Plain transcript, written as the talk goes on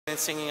and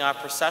singing our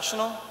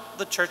processional,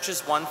 The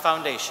Church's One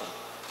Foundation.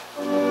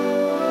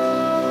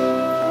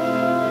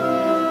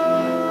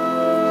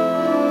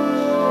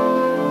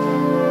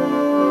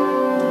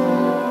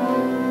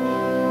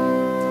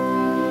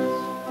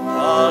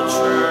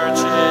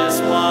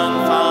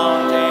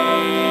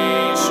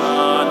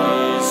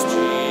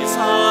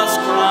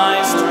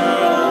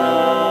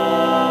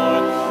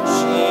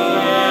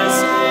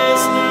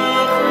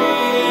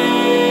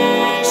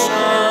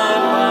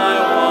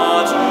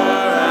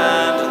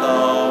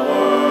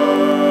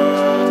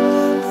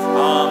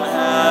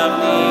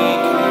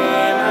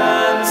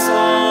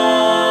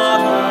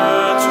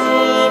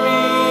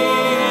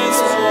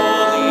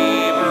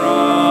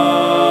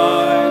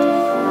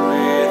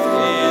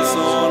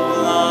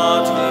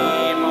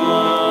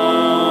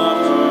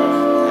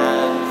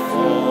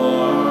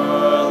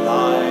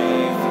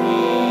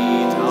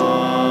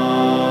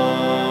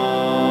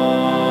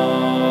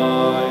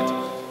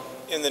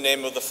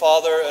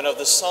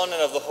 The Son,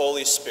 and of the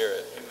Holy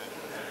Spirit. Amen.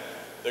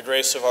 The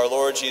grace of our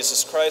Lord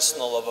Jesus Christ,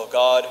 and the love of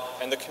God,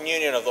 and the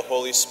communion of the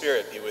Holy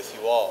Spirit be with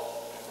you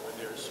all.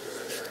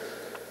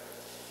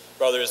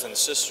 Brothers and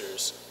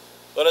sisters,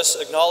 let us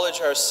acknowledge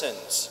our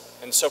sins,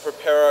 and so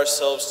prepare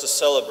ourselves to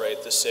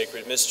celebrate the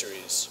sacred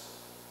mysteries.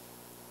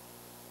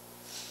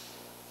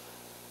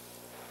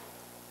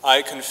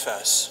 I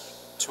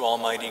confess to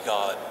Almighty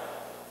God,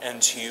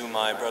 and to you,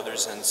 my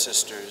brothers and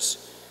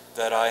sisters,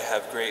 that I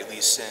have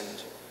greatly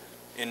sinned,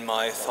 in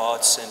my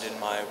thoughts and in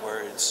my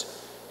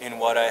words, in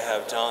what I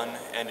have done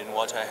and in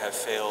what I have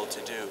failed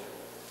to do,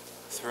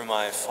 through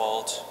my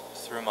fault,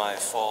 through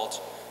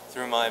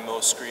my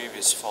most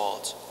grievous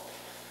fault.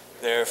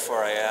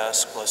 Therefore I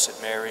ask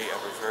Blessed Mary,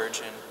 ever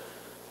Virgin,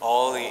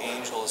 all the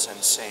angels and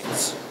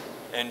saints,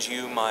 and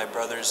you, my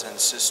brothers and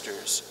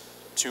sisters,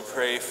 to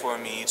pray for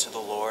me to the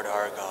Lord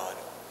our God.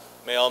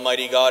 May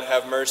Almighty God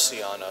have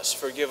mercy on us,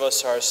 forgive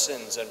us our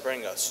sins, and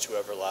bring us to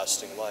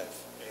everlasting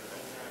life.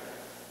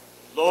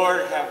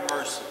 Lord, have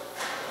mercy.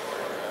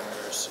 Lord,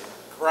 have mercy.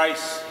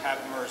 Christ,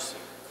 have mercy.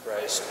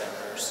 Christ,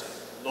 have mercy.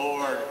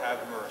 Lord,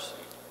 have mercy.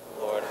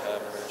 Lord,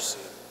 have mercy.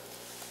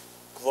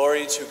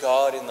 Glory to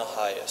God in the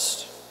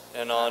highest,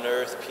 and on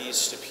earth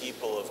peace to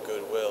people of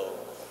good will.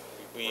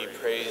 We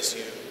praise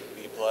you,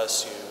 we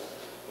bless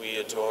you, we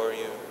adore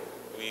you,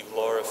 we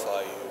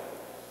glorify you.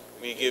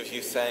 We give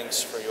you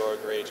thanks for your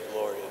great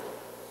glory.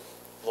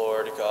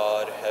 Lord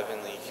God,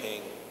 heavenly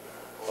King,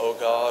 O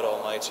God,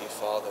 almighty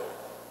Father,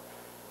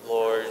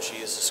 Lord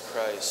Jesus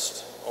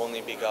Christ,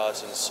 only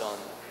begotten Son,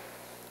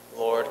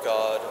 Lord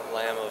God,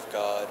 Lamb of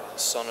God,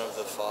 Son of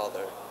the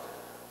Father,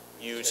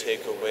 you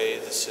take away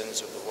the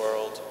sins of the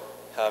world,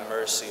 have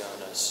mercy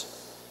on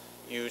us.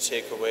 You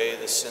take away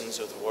the sins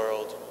of the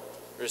world,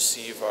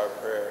 receive our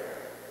prayer.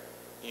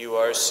 You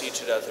are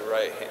seated at the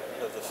right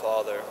hand of the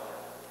Father,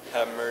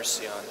 have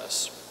mercy on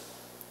us.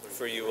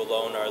 For you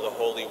alone are the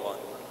Holy One,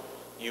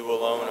 you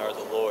alone are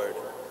the Lord,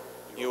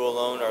 you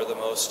alone are the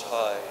Most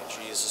High,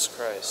 Jesus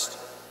Christ,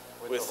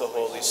 with the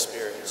Holy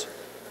Spirit,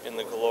 in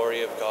the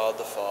glory of God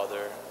the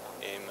Father.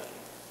 Amen.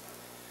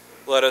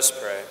 Let us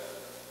pray.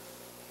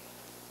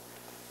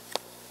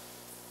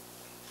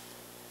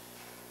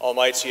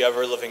 Almighty,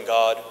 ever-living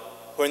God,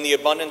 who in the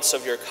abundance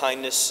of your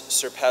kindness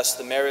surpass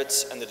the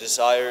merits and the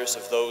desires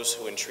of those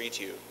who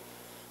entreat you,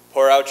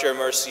 pour out your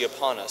mercy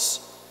upon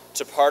us,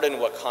 to pardon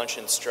what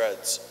conscience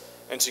dreads,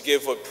 and to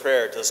give what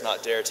prayer does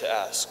not dare to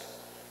ask.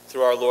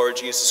 Through our Lord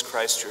Jesus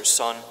Christ, your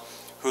Son,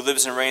 who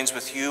lives and reigns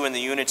with you in the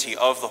unity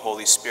of the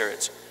Holy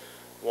Spirit,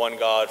 one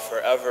God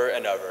forever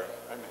and ever.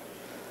 Amen.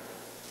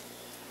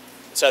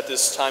 It's at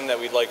this time that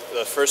we'd like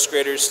the first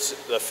grade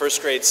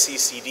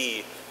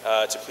CCD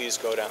to please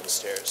go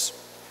downstairs.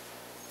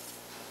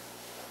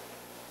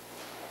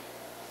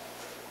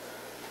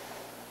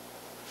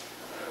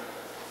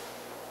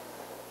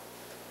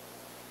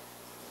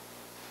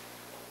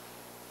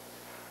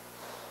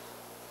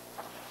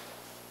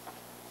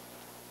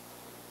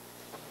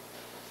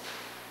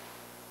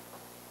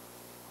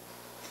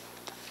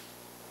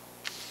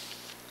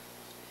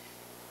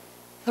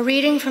 A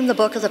reading from the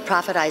book of the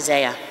prophet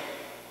Isaiah.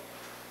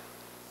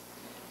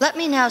 Let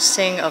me now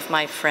sing of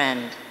my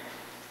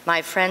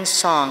friend's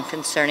song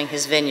concerning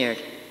his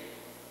vineyard.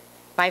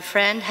 My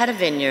friend had a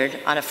vineyard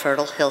on a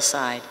fertile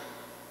hillside.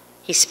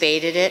 He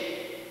spaded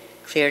it,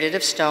 cleared it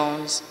of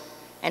stones,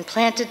 and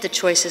planted the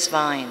choicest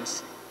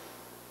vines.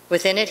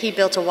 Within it he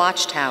built a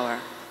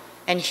watchtower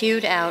and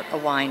hewed out a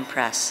wine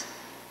press.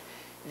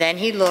 Then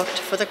he looked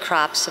for the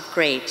crops of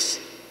grapes,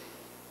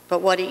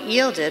 but what it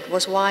yielded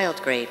was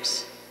wild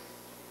grapes.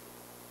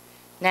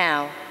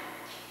 Now,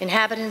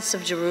 inhabitants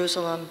of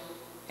Jerusalem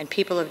and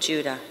people of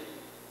Judah,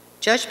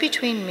 judge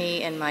between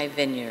me and my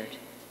vineyard.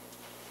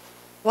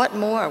 What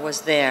more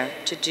was there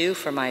to do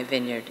for my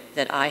vineyard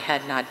that I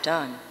had not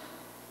done?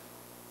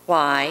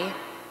 Why,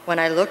 when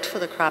I looked for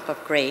the crop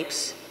of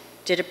grapes,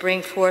 did it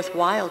bring forth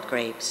wild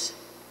grapes?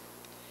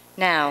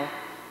 Now,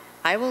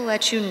 I will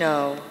let you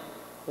know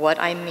what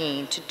I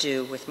mean to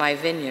do with my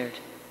vineyard.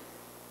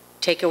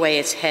 Take away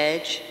its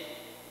hedge,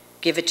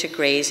 give it to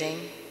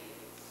grazing,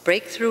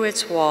 break through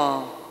its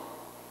wall,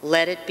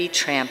 let it be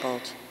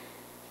trampled.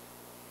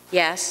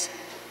 Yes,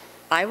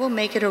 I will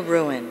make it a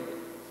ruin.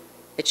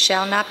 It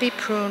shall not be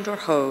pruned or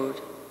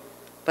hoed,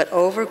 but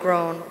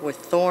overgrown with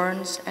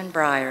thorns and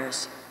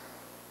briars.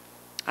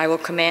 I will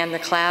command the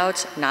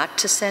clouds not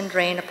to send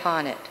rain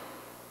upon it.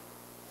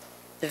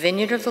 The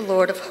vineyard of the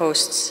Lord of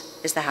hosts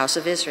is the house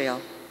of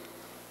Israel,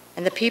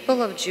 and the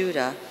people of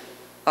Judah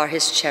are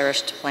his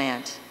cherished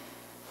plant.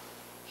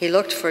 He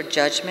looked for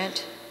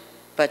judgment,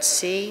 but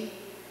see,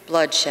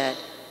 bloodshed,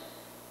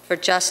 for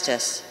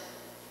justice,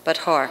 but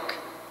hark,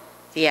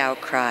 the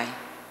outcry.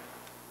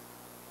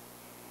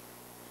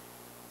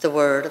 The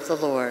word of the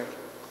Lord.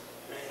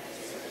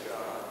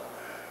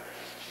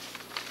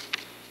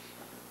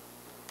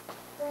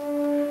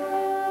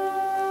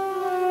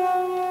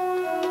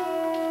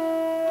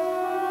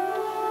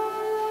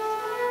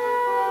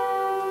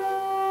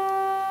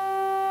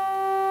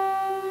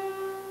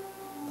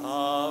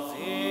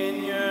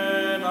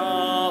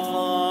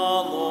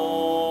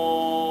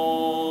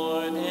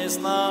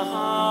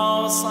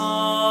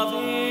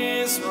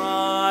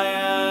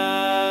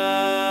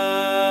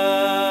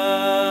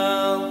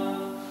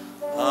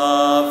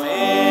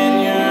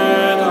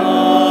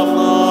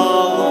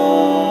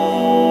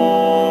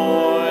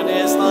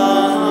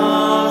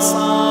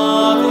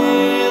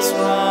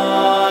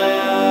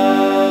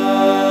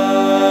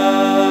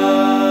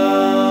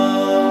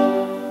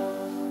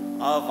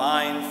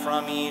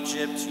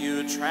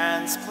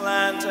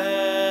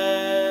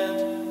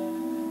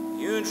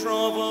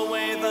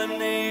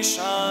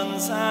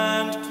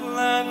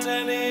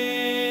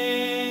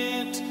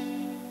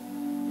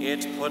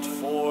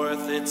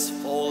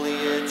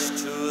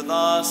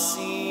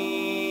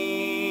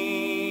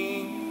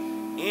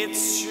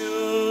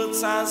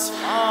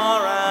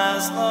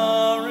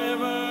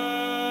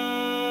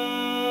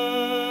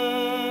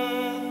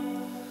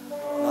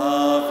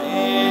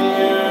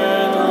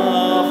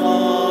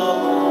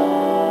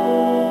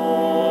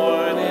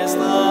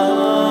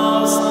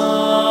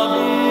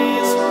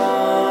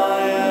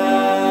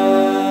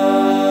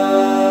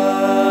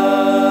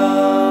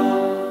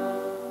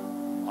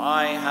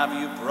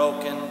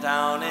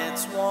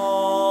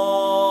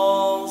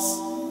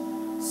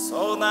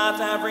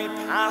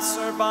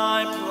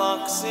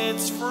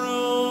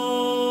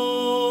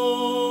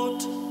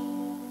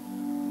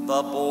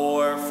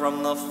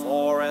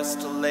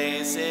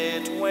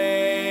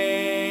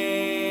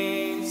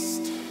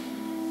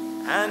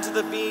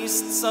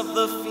 Of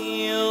the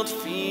field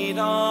feed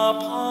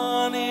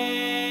upon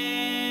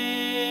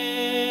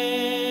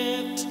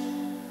it.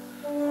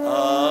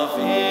 The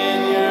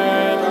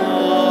vineyard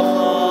of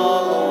the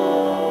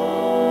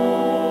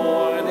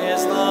Lord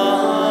is the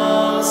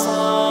house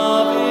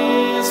of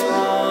Israel.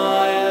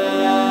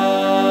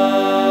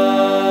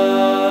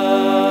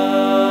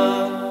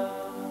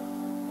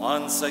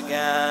 Once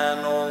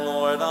again, O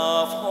Lord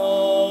of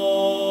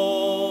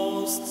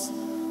hosts,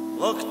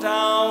 look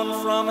down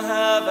from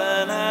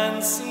heaven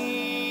and see.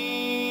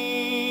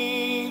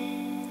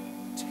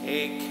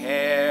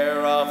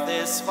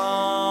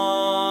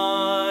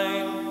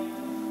 Vine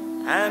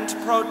and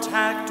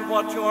protect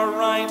what your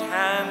right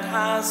hand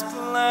has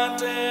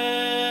planted,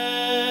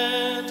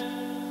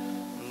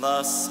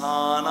 the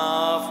Son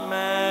of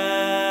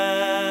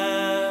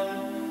Man,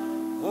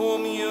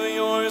 whom you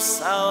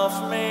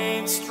yourself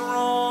made strong.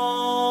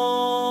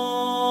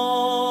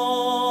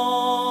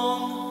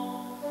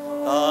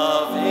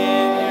 The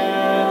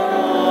vineyard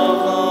of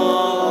the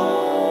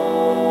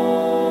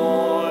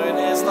Lord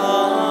is the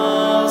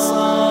house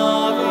of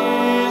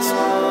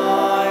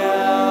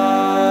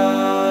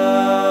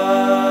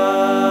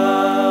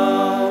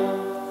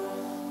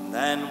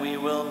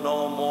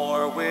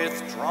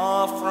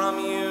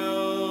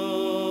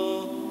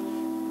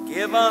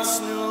give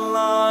us new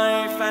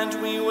life, and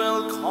we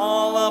will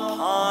call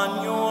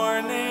upon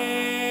your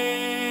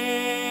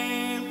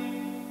name.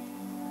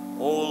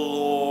 O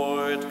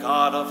Lord,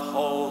 God of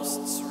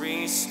hosts,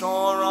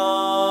 restore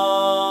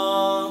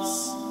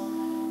us.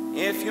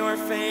 If your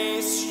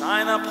face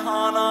shine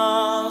upon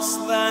us,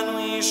 then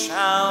we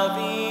shall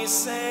be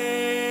saved.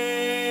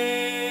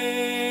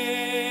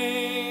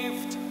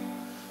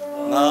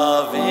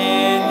 The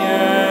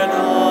vineyard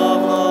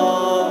of the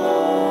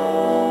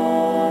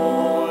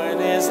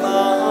Lord is the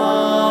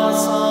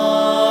house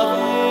of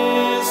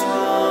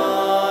Israel.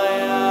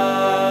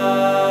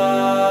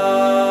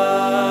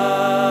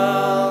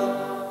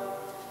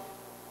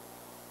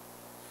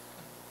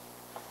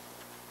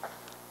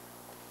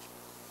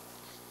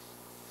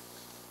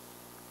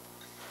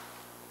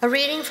 A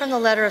reading from the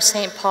letter of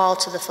St. Paul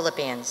to the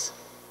Philippians.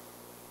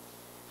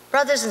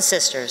 Brothers and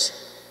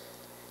sisters,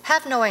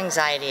 have no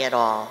anxiety at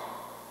all,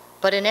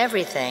 but in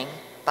everything,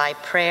 by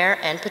prayer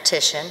and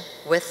petition,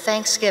 with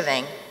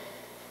thanksgiving,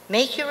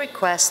 make your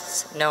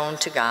requests known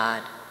to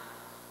God.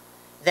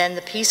 Then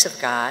the peace of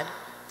God,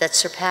 that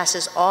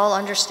surpasses all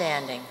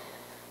understanding,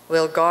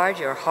 will guard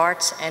your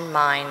hearts and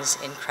minds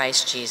in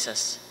Christ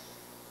Jesus.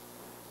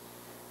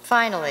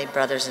 Finally,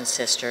 brothers and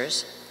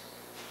sisters,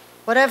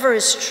 whatever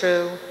is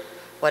true,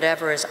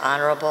 whatever is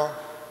honorable,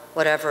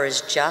 whatever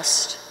is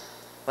just,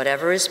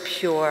 whatever is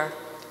pure,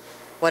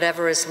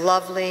 whatever is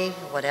lovely,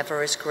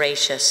 whatever is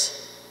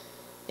gracious,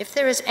 if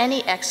there is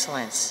any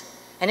excellence,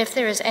 and if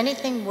there is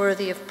anything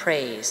worthy of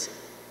praise,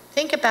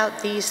 think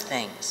about these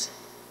things.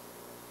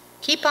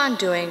 Keep on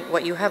doing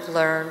what you have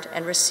learned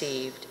and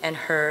received and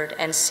heard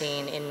and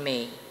seen in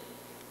me.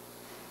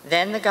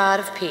 Then the God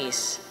of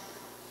peace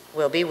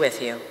will be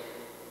with you.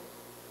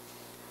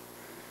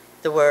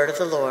 The word of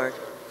the Lord.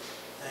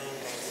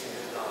 Thanks be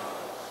to God.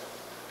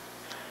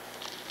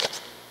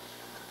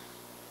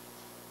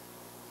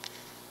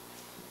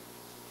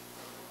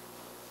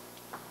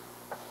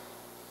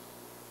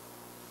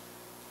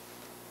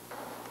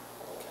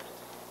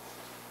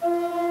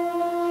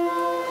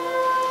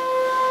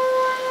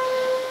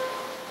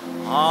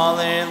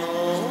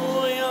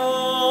 Alleluia,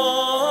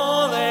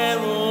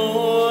 alleluia,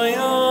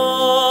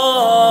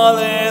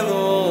 alleluia.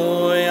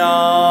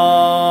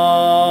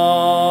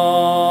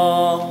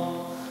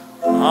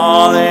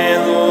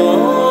 Alleluia,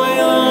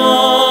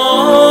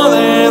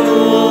 alleluia,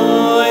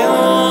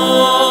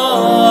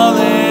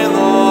 alleluia.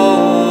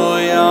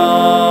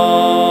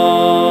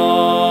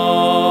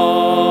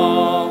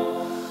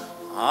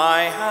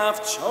 I have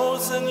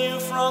chosen you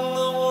from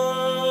the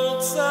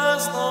world,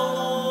 says the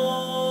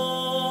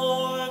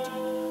Lord,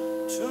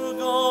 to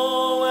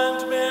go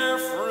and bear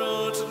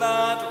fruit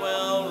that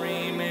will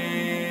remain.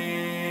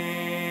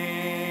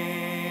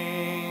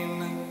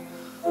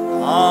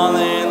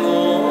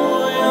 Alleluia,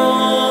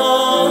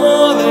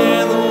 alleluia,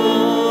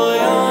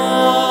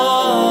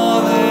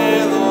 alleluia.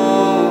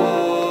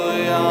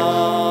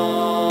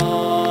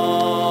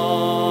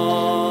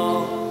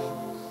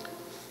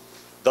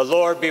 The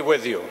Lord be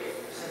with you.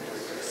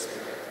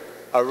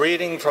 A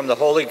reading from the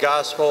Holy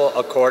Gospel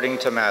according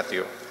to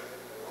Matthew.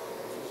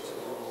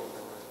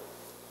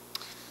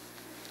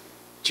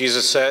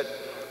 Jesus said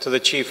to the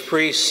chief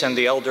priests and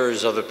the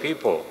elders of the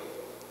people,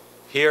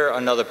 "Hear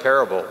another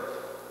parable.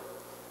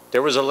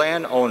 There was a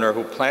landowner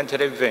who planted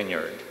a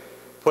vineyard,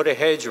 put a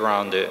hedge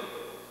around it,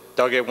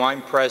 dug a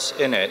winepress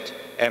in it,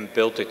 and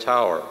built a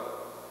tower.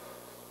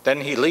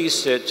 Then he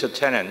leased it to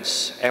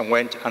tenants and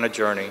went on a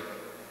journey.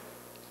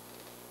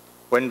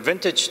 When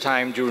vintage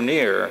time drew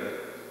near,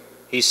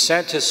 he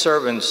sent his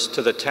servants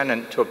to the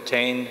tenant to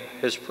obtain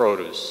his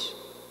produce.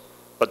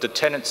 But the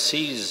tenant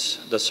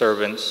seized the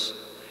servants,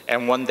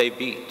 and one they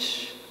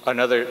beat,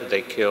 another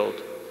they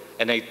killed,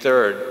 and a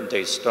third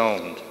they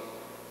stoned.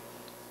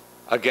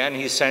 Again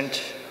he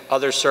sent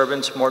other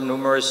servants more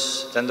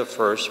numerous than the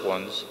first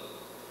ones,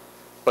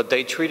 but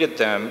they treated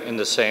them in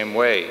the same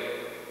way.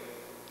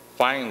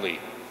 Finally,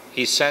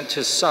 he sent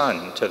his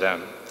son to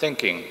them,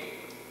 thinking,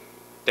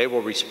 'They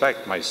will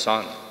respect my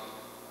son.'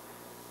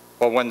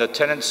 But when the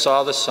tenants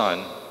saw the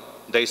son,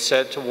 they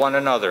said to one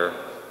another,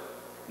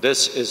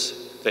 'This is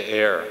the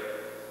heir.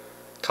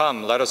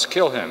 Come, let us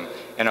kill him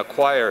and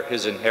acquire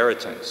his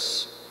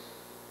inheritance.'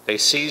 They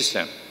seized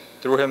him,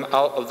 threw him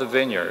out of the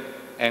vineyard,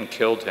 and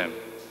killed him.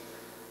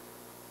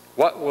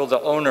 What will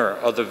the owner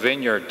of the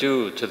vineyard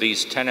do to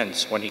these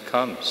tenants when he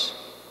comes?"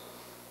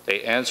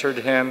 They answered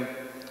him,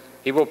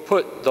 "He will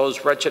put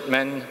those wretched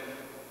men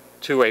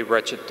to a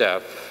wretched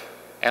death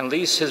and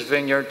lease his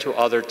vineyard to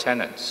other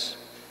tenants,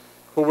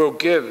 who will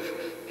give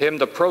him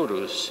the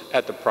produce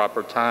at the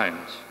proper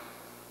times."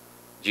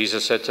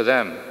 Jesus said to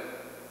them,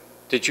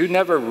 "Did you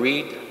never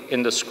read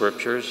in the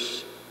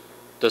scriptures,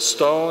 'The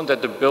stone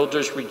that the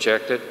builders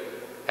rejected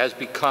has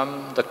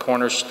become the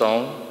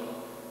cornerstone'?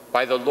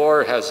 By the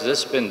Lord has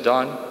this been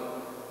done,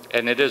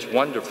 and it is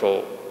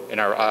wonderful in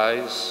our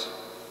eyes.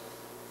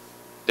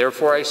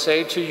 Therefore I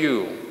say to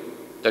you,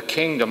 the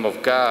kingdom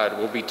of God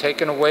will be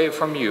taken away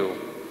from you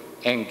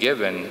and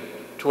given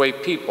to a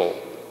people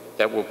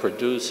that will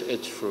produce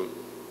its fruit."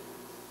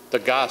 The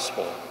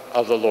Gospel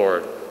of the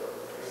Lord.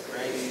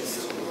 Praise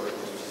to the Lord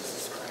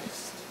Jesus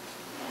Christ.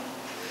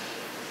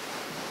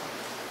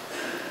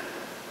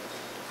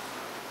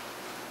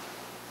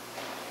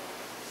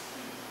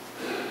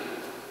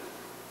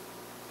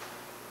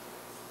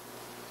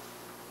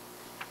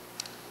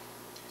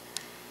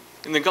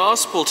 In the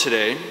Gospel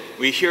today,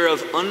 we hear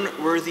of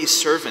unworthy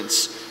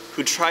servants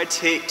who tried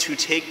to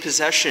take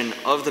possession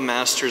of the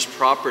master's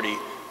property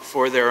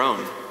for their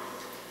own.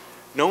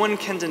 No one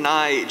can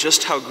deny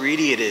just how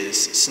greedy it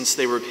is, since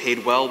they were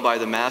paid well by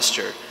the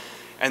master,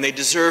 and they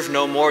deserve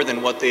no more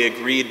than what they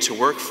agreed to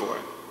work for.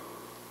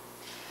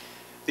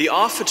 The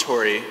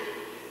offertory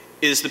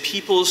is the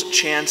people's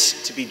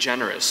chance to be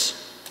generous.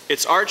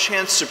 It's our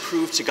chance to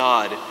prove to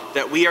God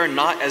that we are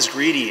not as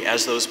greedy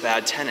as those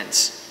bad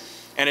tenants.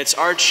 And it's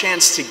our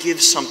chance to give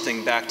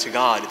something back to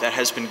God that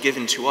has been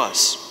given to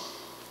us.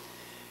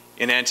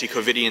 In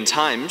ante-Covidian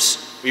times,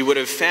 we would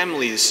have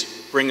families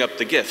bring up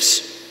the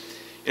gifts.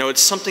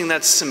 It's something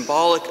that's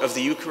symbolic of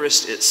the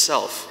Eucharist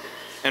itself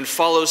and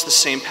follows the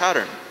same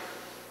pattern.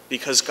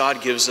 Because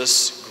God gives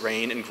us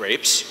grain and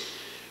grapes,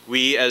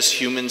 we as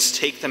humans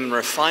take them and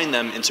refine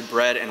them into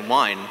bread and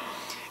wine,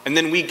 and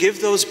then we give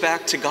those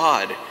back to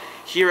God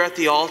here at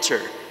the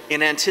altar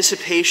in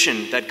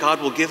anticipation that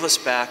God will give us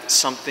back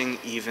something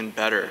even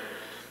better,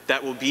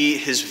 that will be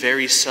his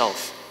very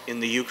self in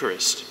the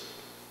Eucharist.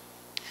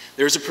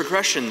 There's a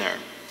progression there.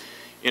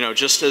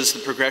 Just as the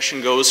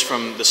progression goes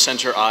from the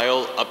center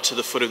aisle up to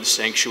the foot of the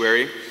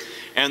sanctuary,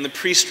 and the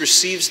priest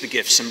receives the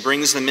gifts and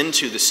brings them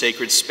into the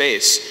sacred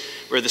space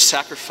where the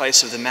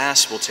sacrifice of the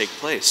Mass will take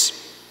place.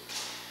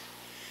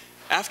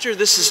 After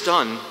this is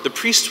done, the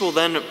priest will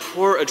then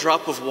pour a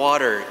drop of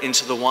water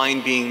into the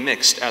wine being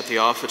mixed at the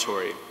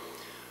offertory.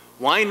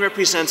 Wine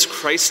represents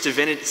Christ's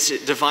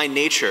divine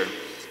nature,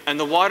 and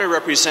the water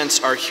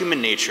represents our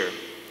human nature.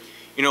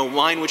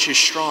 Wine which is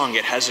strong,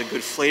 it has a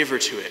good flavor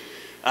to it.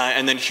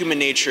 And then human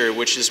nature,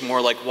 which is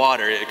more like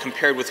water,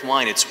 compared with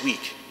wine, it's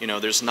weak.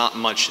 There's not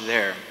much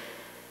there.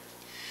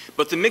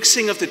 But the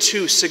mixing of the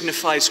two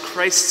signifies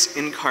Christ's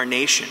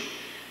incarnation,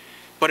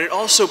 but it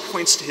also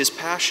points to his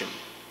passion,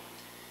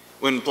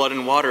 when blood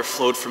and water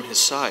flowed from his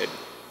side.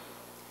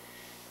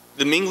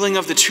 The mingling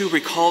of the two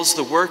recalls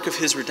the work of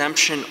his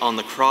redemption on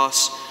the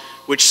cross,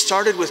 which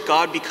started with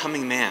God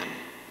becoming man,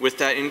 with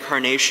that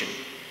incarnation,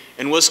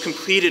 and was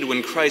completed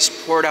when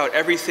Christ poured out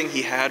everything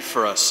he had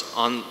for us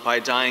by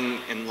dying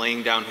and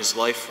laying down his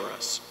life for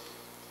us.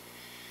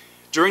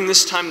 During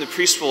this time, the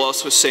priest will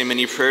also say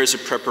many prayers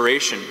of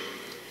preparation.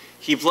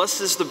 He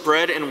blesses the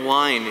bread and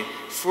wine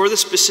for the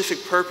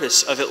specific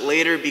purpose of it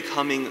later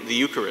becoming the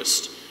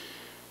Eucharist.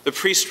 The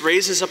priest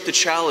raises up the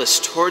chalice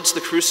towards the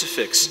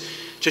crucifix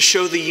to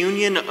show the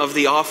union of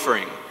the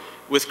offering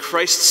with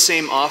Christ's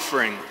same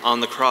offering on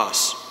the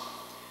cross.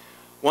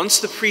 Once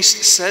the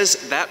priest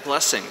says that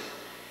blessing,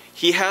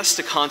 he has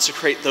to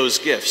consecrate those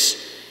gifts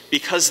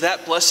because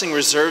that blessing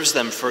reserves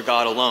them for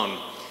God alone.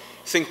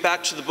 Think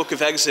back to the book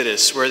of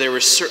Exodus, where there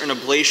were certain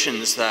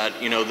oblations that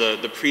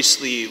the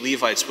priestly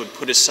Levites would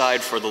put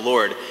aside for the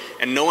Lord,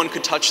 and no one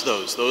could touch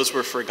those. Those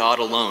were for God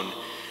alone.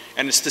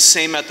 And it's the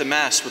same at the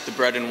Mass with the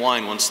bread and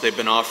wine once they've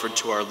been offered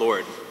to our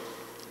Lord.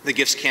 The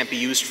gifts can't be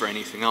used for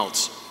anything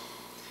else.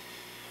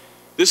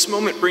 This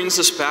moment brings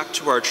us back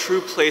to our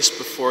true place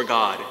before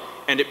God,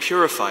 and it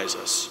purifies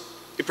us.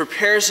 It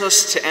prepares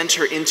us to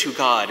enter into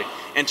God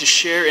and to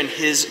share in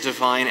his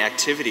divine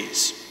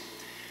activities.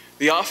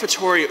 The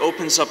offertory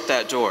opens up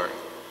that door,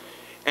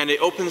 and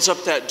it opens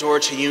up that door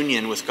to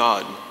union with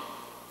God.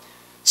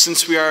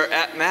 Since we are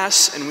at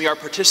Mass and we are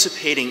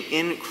participating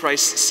in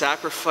Christ's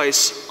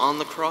sacrifice on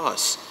the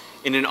cross,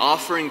 in an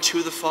offering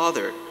to the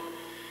Father,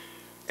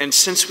 and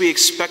since we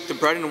expect the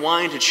bread and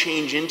wine to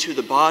change into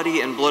the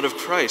body and blood of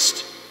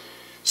Christ,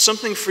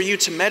 something for you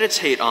to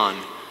meditate on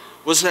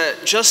was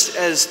that just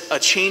as a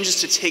change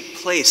is to take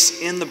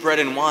place in the bread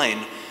and wine,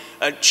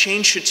 a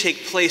change should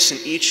take place in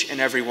each and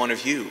every one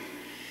of you.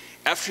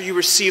 After you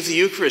receive the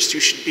Eucharist,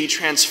 you should be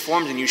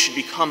transformed and you should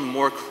become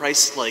more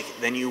Christ-like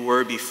than you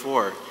were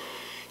before.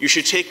 You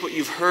should take what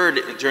you've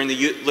heard during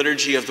the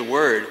liturgy of the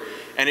Word,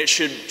 and it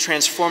should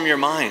transform your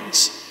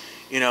minds,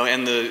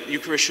 and the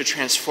Eucharist should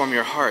transform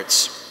your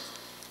hearts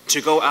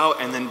to go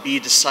out and then be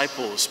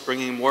disciples,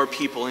 bringing more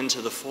people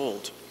into the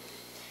fold.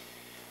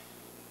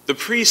 The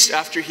priest,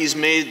 after he's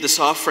made this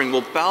offering,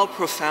 will bow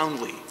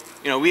profoundly.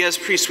 We as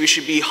priests, we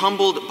should be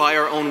humbled by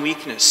our own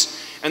weakness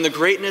and the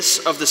greatness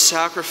of the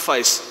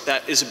sacrifice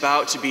that is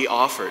about to be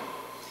offered.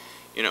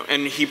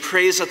 And he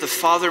prays that the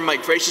Father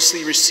might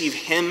graciously receive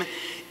him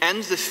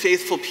and the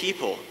faithful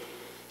people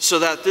so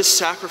that this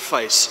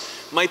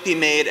sacrifice might be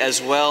made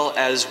as well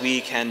as we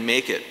can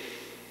make it.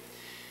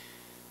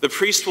 The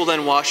priest will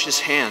then wash his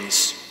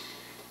hands.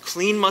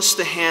 Clean must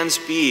the hands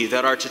be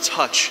that are to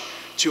touch,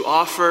 to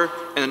offer,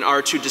 and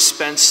are to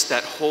dispense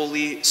that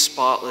holy,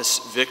 spotless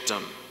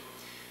victim.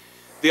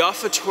 The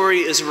offertory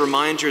is a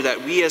reminder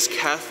that we as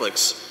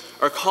Catholics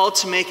are called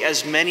to make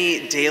as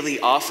many daily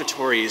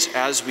offertories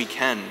as we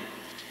can.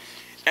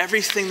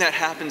 Everything that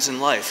happens in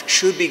life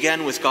should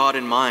begin with God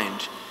in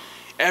mind.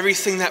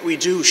 Everything that we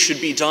do should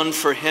be done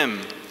for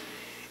him.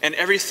 And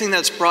everything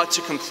that's brought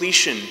to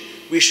completion,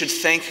 we should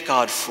thank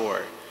God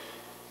for.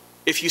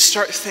 If you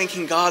start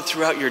thanking God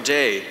throughout your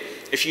day,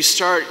 if you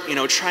start,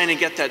 trying to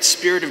get that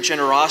spirit of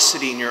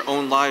generosity in your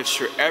own lives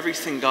for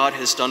everything God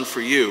has done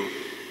for you,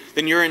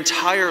 then your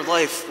entire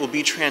life will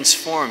be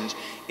transformed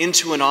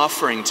into an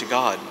offering to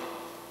God.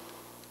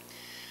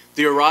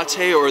 The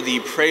Orate, or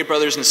the Pray,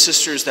 Brothers and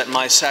Sisters, that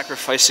my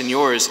sacrifice and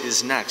yours,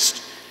 is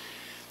next.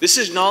 This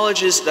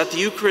acknowledges that the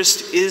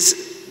Eucharist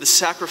is the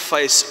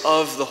sacrifice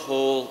of the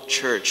whole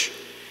church.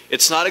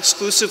 It's not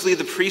exclusively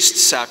the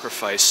priest's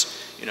sacrifice.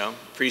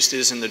 Priest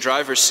is in the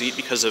driver's seat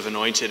because of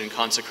anointed and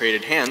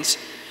consecrated hands,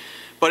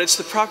 but it's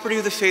the property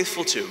of the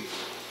faithful too.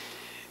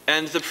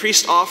 And the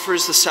priest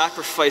offers the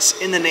sacrifice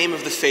in the name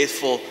of the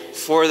faithful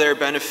for their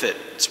benefit.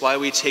 It's why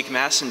we take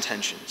Mass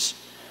intentions.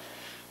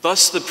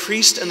 Thus, the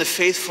priest and the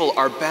faithful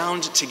are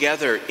bound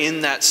together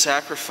in that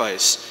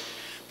sacrifice,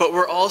 but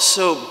we're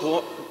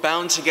also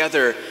bound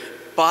together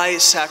by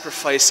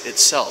sacrifice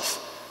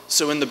itself.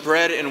 So in the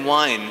bread and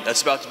wine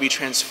that's about to be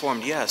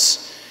transformed,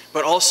 yes,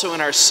 but also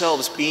in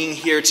ourselves being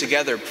here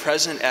together,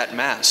 present at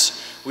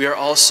Mass, we are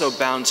also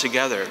bound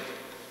together.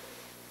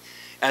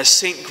 As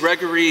St.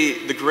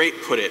 Gregory the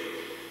Great put it,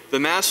 the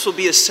Mass will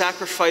be a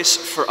sacrifice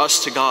for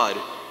us to God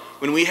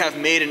when we have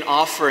made an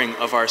offering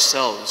of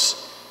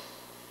ourselves.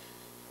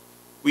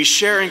 We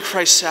share in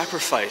Christ's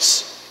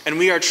sacrifice, And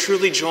we are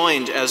truly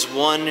joined as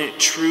one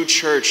true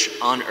church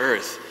on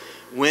earth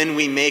when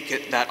we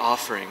make that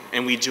offering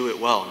and we do it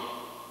well.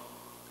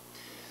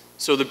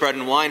 So the bread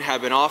and wine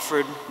have been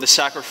offered, the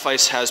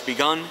sacrifice has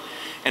begun,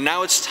 and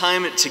now it's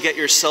time to get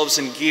yourselves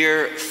in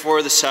gear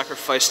for the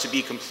sacrifice to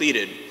be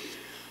completed.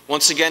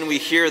 Once again, we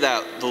hear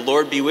that the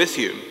Lord be with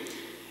you.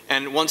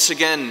 And once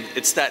again,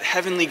 it's that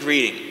heavenly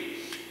greeting.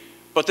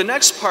 But the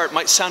next part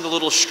might sound a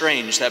little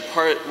strange, that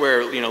part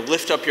where,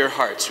 lift up your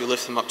hearts, we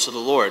lift them up to the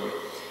Lord.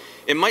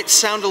 It might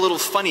sound a little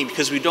funny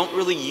because we don't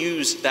really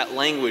use that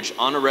language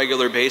on a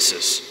regular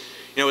basis.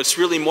 It's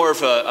really more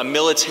of a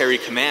military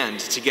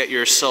command to get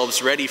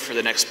yourselves ready for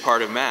the next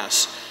part of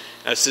Mass.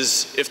 This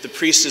is if the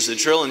priest is the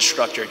drill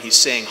instructor and he's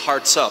saying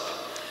hearts up.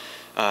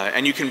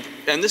 And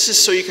this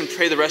is so you can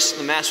pray the rest of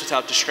the Mass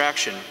without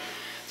distraction,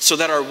 so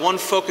that our one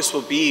focus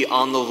will be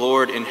on the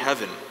Lord in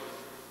heaven.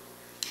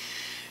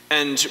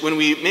 And when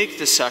we make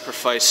this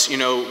sacrifice,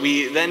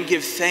 we then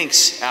give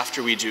thanks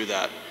after we do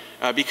that,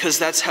 because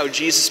that's how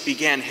Jesus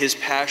began his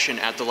passion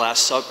at the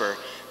Last Supper,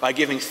 by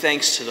giving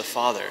thanks to the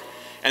Father.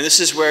 And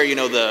this is where,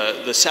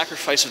 the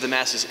sacrifice of the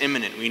Mass is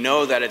imminent. We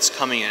know that it's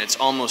coming and it's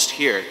almost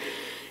here.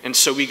 And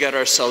so we get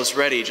ourselves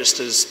ready, just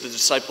as the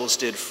disciples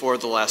did for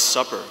the Last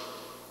Supper.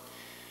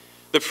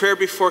 The prayer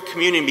before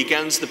communion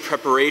begins the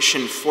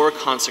preparation for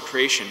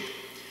consecration.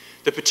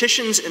 The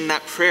petitions in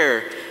that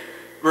prayer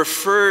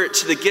refer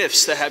to the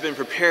gifts that have been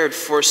prepared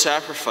for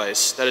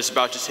sacrifice that is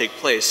about to take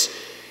place.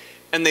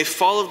 And they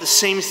follow the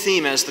same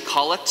theme as the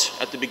collect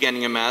at the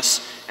beginning of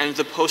Mass and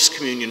the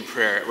post-communion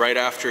prayer right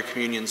after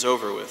communion's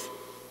over with.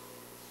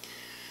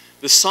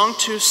 The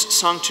Sanctus,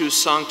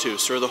 Sanctus,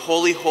 Sanctus, or the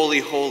Holy, Holy,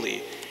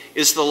 Holy,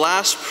 is the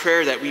last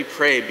prayer that we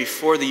pray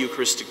before the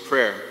Eucharistic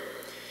prayer.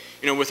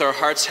 With our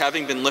hearts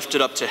having been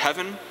lifted up to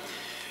heaven,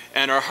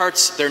 and our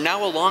hearts, they're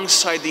now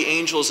alongside the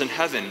angels in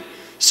heaven,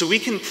 so we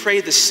can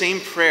pray the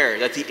same prayer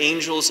that the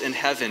angels in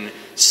heaven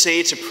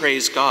say to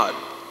praise God.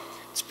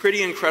 It's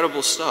pretty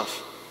incredible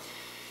stuff.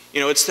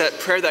 It's that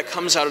prayer that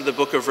comes out of the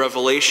book of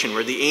Revelation,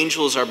 where the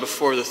angels are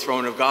before the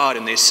throne of God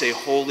and they say,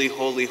 Holy,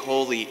 holy,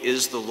 holy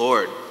is the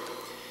Lord.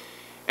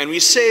 And we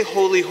say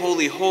holy,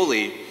 holy,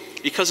 holy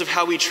because of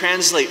how we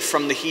translate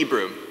from the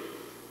Hebrew.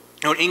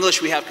 In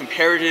English, we have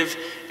comparative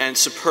and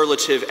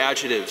superlative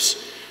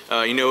adjectives.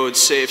 Would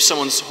say if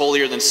someone's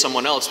holier than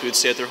someone else, we would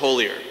say that they're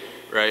holier,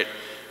 right?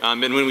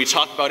 And when we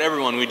talk about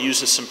everyone, we'd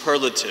use a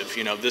superlative.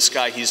 This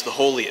guy, he's the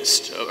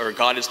holiest, or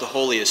God is the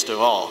holiest of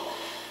all.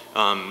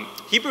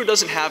 Hebrew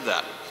doesn't have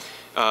that.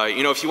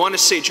 If you want to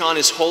say John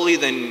is holy,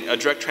 then a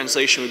direct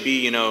translation would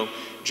be,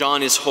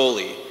 John is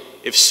holy.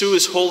 If Sue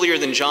is holier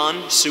than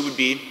John, Sue would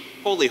be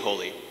holy,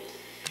 holy.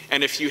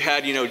 And if you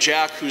had,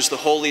 Jack, who's the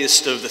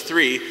holiest of the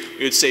three,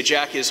 we would say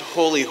Jack is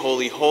holy,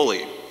 holy,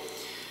 holy.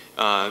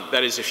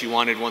 That is if you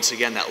wanted, once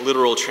again, that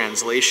literal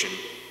translation.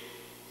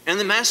 And in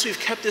the Mass, we've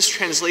kept this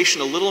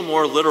translation a little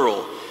more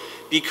literal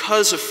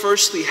because of,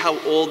 firstly, how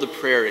old the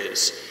prayer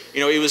is.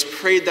 It was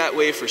prayed that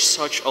way for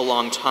such a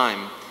long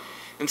time.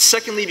 And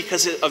secondly,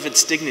 because of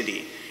its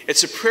dignity.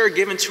 It's a prayer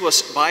given to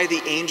us by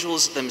the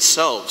angels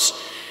themselves.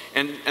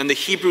 And the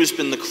Hebrew's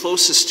been the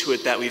closest to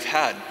it that we've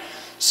had.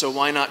 So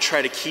why not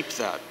try to keep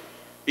that?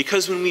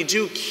 Because when we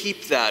do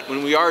keep that,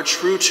 when we are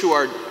true to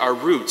our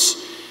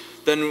roots,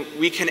 then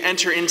we can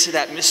enter into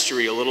that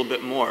mystery a little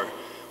bit more.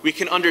 We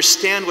can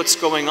understand what's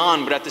going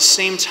on, but at the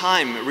same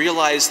time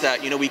realize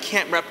that, we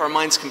can't wrap our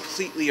minds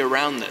completely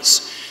around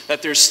this,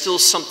 that there's still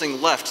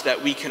something left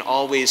that we can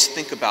always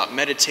think about,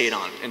 meditate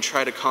on, and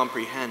try to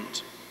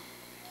comprehend.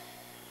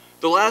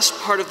 The last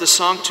part of the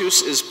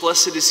Sanctus is,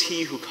 Blessed is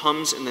he who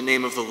comes in the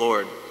name of the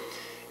Lord.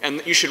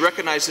 And you should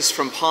recognize this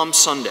from Palm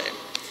Sunday.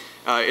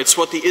 It's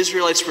what the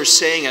Israelites were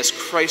saying as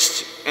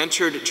Christ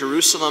entered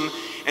Jerusalem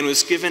and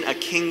was given a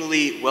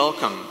kingly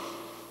welcome.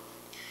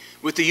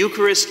 With the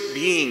Eucharist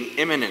being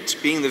imminent,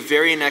 being the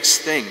very next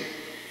thing,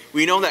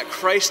 we know that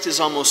Christ is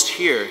almost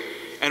here,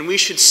 and we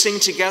should sing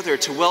together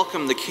to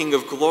welcome the King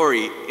of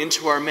Glory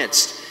into our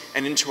midst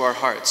and into our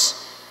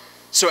hearts.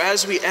 So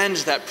as we end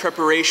that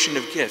preparation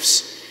of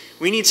gifts,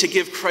 we need to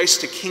give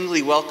Christ a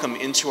kingly welcome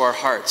into our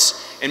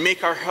hearts and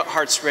make our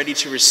hearts ready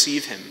to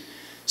receive him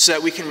so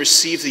that we can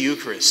receive the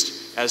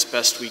Eucharist as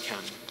best we can.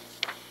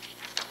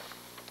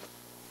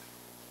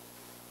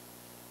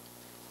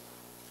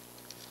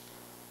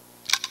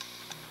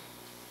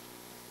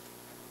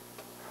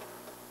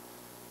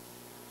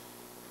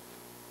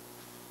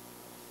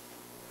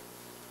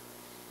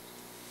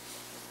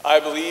 I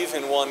believe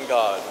in one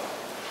God,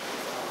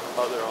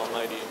 Father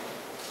Almighty,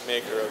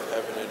 maker of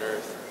heaven and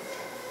earth,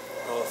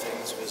 all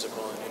things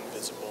visible and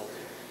invisible.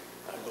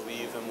 I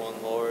believe in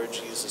one Lord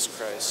Jesus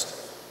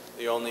Christ,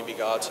 the only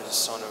begotten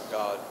Son of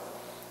God,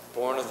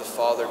 born of the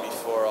Father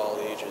before all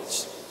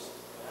ages,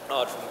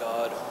 God from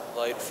God,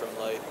 light from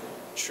light,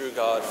 true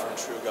God from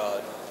true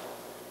God,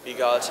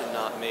 begotten,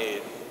 not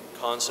made,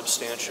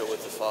 consubstantial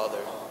with the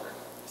Father.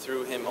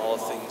 Through him all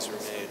things were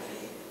made.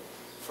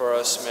 For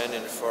us men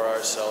and for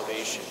our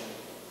salvation,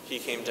 he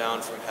came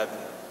down from heaven,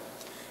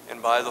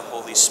 and by the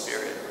Holy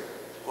Spirit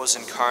was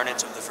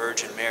incarnate of the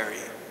Virgin Mary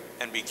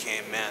and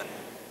became man.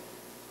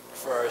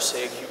 For our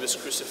sake he was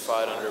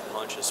crucified under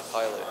Pontius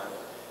Pilate.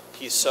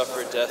 He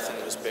suffered death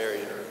and was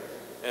buried,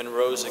 and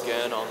rose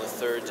again on the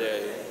third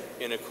day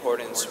in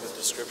accordance with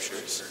the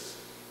Scriptures.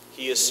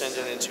 He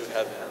ascended into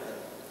heaven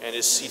and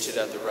is seated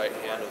at the right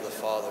hand of the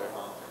Father.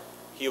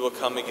 He will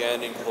come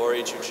again in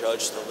glory to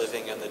judge the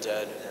living and the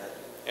dead,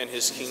 and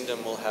his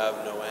kingdom will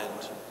have no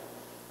end.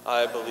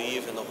 I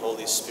believe in the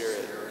Holy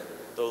Spirit,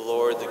 the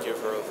Lord, the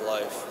giver of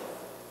life,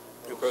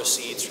 who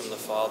proceeds from the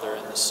Father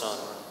and the Son,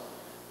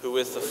 who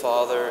with the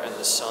Father and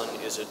the Son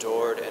is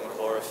adored and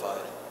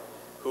glorified,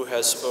 who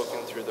has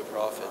spoken through the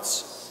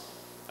prophets.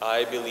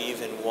 I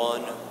believe in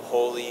one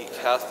holy,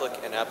 Catholic,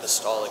 and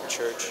Apostolic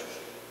Church.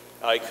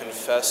 I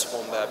confess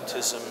one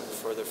baptism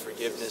for the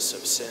forgiveness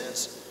of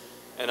sins,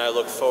 and I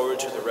look forward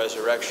to the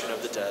resurrection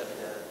of the dead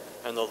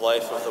and the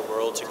life of the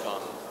world to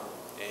come.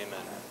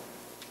 Amen.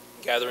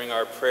 Gathering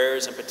our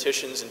prayers and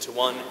petitions into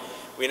one,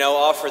 we now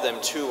offer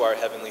them to our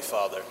Heavenly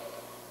Father.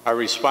 Our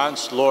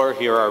response, Lord,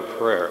 hear our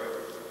prayer.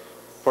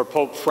 For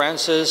Pope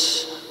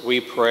Francis, we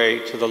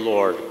pray to the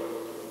Lord.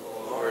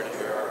 Lord,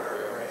 hear our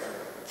prayer.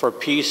 For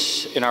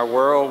peace in our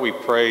world, we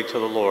pray to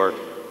the Lord.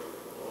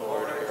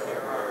 Lord, hear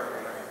our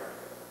prayer.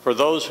 For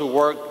those who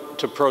work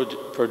to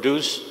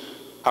produce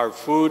our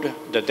food,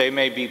 that they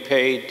may be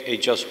paid a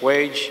just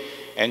wage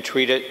and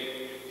treated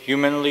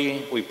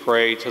humanly, we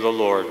pray to the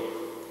Lord.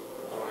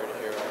 Lord,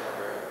 hear our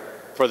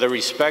prayer. For the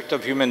respect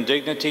of human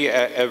dignity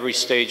at every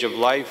stage of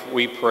life,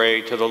 we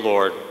pray to the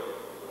Lord.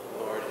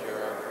 Lord, hear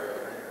our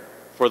prayer.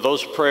 For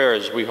those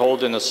prayers we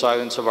hold in the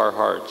silence of our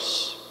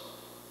hearts,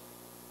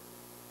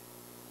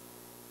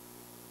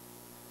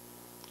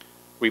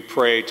 we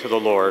pray to the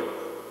Lord.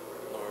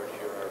 Lord,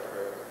 hear our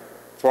prayer.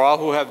 For all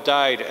who have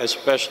died,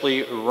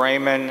 especially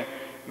Raymond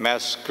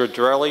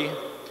Mascardrelli,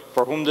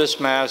 for whom this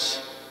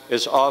Mass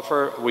is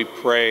offered, we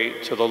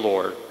pray to the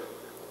Lord.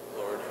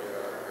 Lord, hear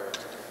our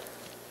prayer.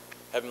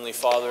 Heavenly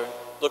Father,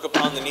 look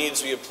upon the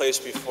needs we have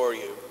placed before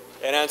you,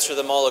 and answer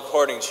them all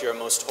according to your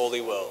most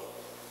holy will.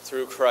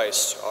 Through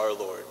Christ our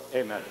Lord.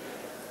 Amen.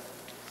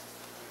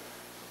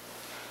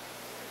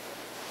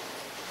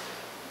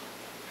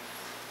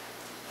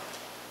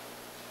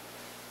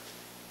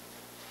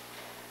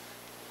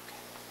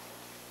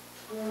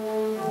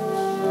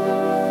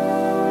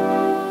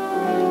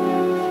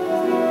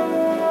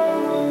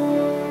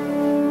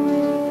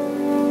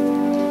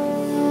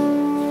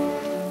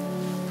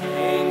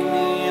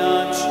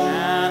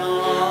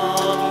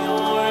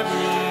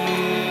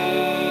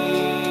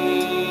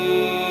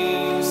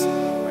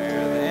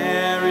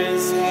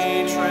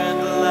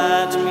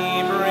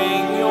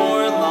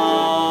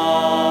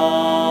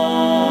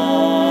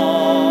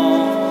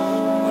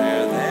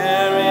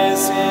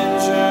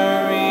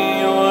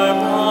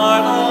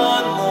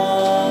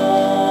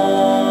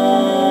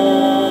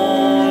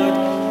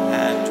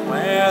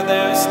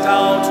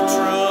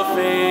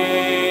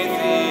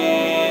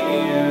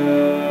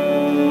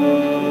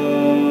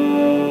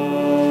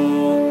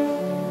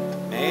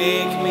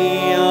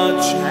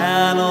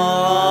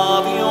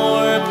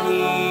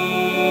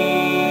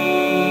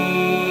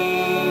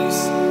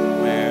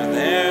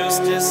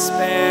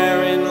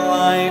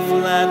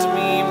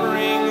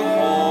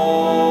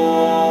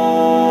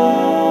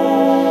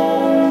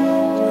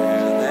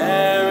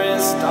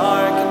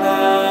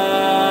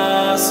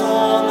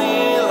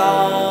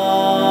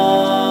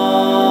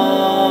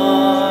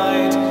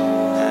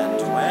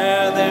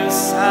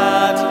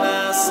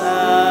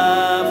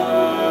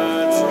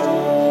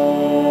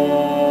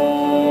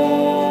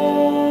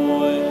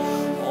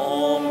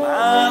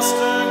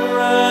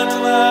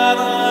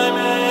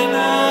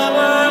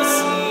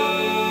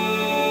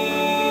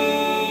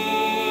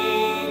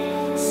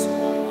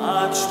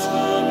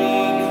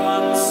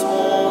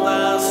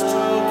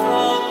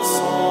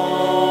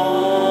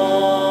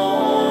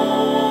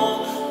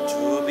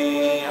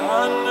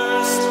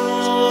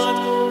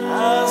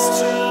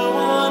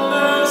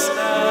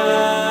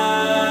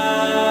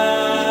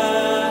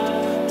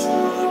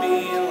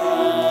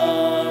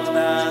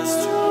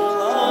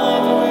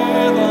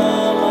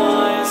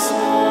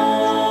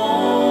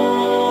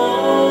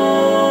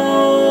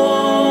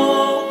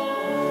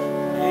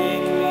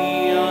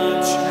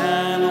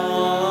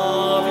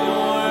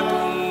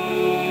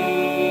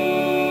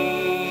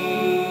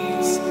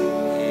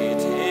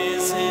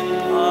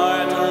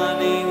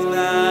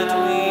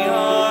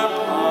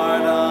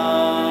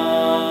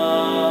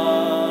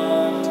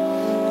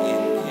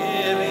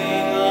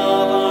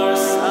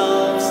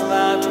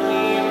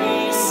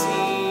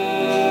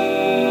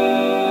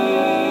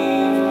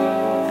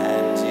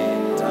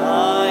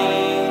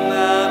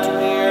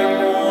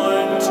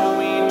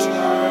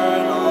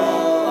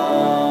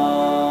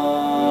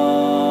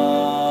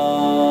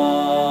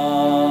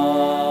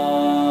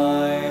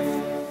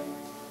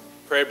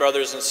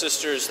 Brothers and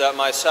sisters, that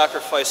my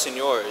sacrifice and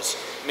yours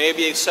may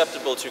be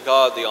acceptable to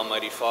God, the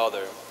Almighty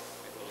Father.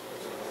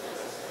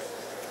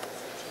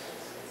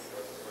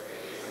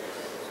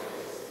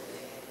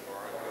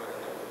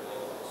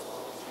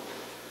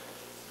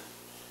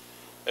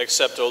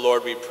 Accept, O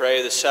Lord, we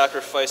pray, the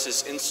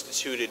sacrifices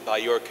instituted by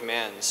your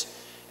commands,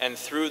 and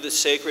through the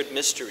sacred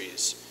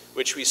mysteries,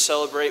 which we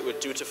celebrate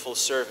with dutiful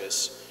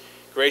service,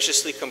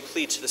 graciously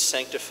complete the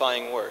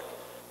sanctifying work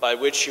by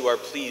which you are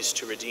pleased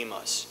to redeem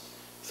us.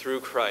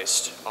 Through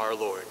Christ our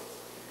Lord.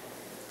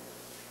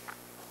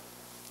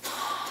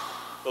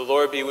 The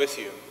Lord be with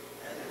you.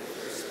 And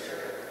with your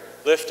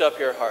spirit. Lift up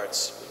your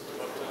hearts.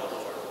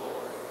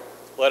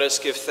 Let us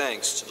give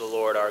thanks to the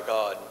Lord our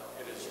God.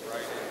 It is right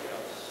and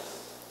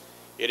just.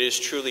 It is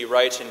truly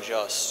right and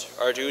just,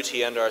 our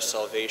duty and our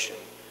salvation,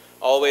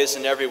 always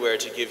and everywhere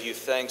to give you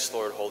thanks,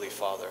 Lord, Holy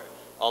Father,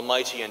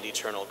 Almighty and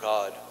eternal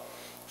God.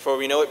 For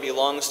we know it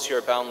belongs to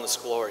your boundless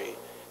glory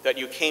that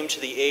you came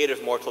to the aid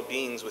of mortal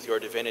beings with your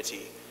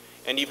divinity,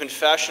 and even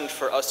fashioned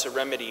for us a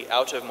remedy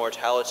out of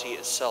mortality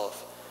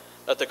itself,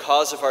 that the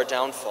cause of our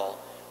downfall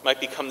might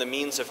become the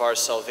means of our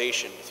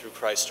salvation through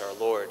Christ our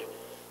Lord.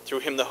 Through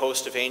him the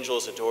host of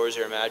angels adores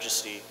your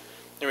majesty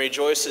and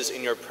rejoices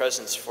in your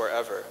presence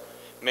forever.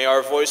 May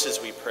our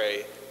voices, we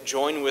pray,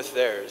 join with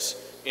theirs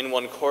in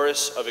one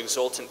chorus of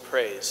exultant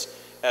praise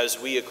as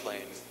we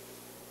acclaim.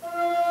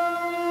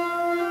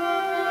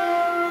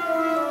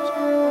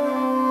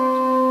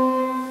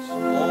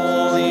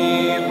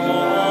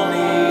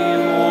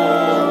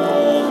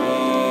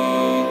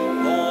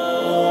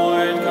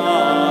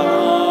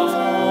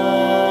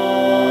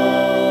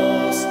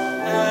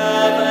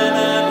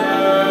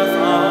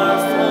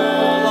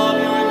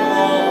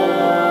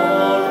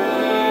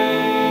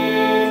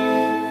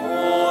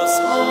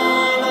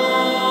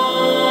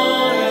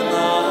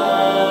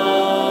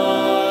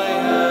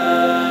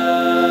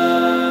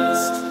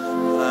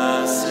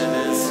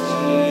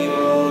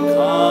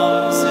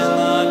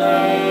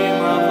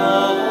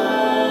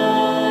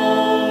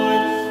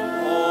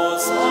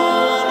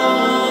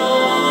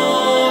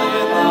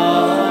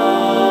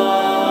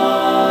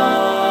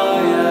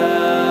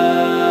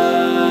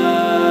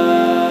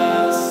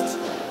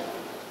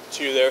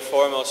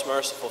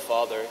 Merciful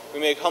Father, we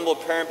make humble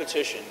prayer and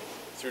petition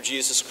through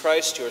Jesus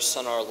Christ, your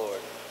Son, our Lord,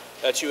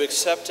 that you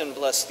accept and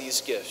bless these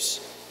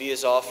gifts,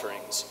 these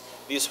offerings,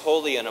 these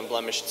holy and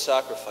unblemished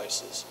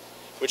sacrifices,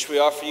 which we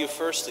offer you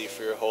firstly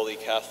for your holy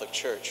Catholic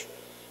Church.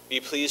 Be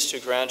pleased to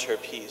grant her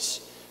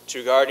peace,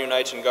 to guard,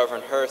 unite, and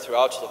govern her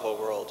throughout the whole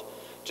world,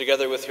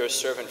 together with your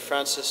servant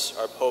Francis,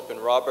 our Pope,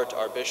 and Robert,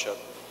 our Bishop,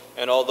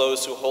 and all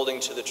those who, holding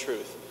to the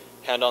truth,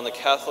 hand on the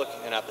Catholic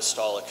and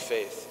Apostolic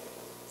faith.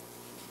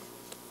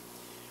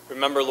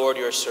 Remember, Lord,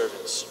 your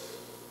servants,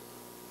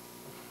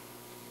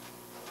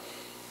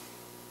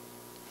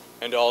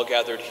 and all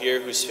gathered here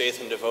whose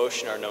faith and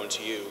devotion are known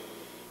to you.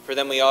 For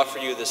them we offer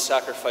you this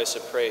sacrifice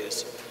of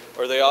praise,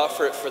 or they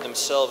offer it for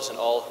themselves and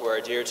all who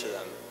are dear to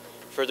them,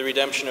 for the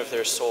redemption of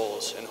their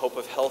souls and hope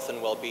of health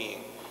and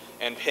well-being,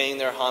 and paying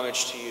their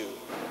homage to you,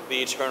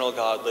 the eternal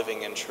God,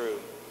 living and true.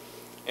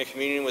 In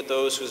communion with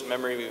those whose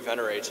memory we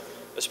venerate,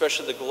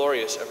 especially the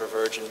glorious ever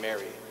Virgin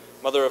Mary,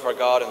 Mother of our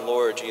God and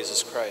Lord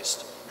Jesus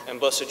Christ, and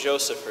blessed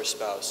Joseph, her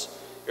spouse,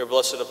 your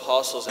blessed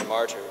apostles and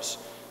martyrs,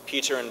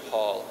 Peter and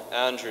Paul,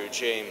 Andrew,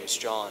 James,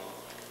 John,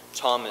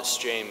 Thomas,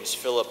 James,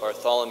 Philip,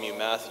 Bartholomew,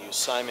 Matthew,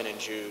 Simon and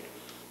Jude,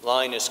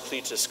 Linus,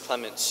 Cletus,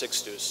 Clement,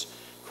 Sixtus,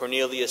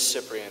 Cornelius,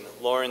 Cyprian,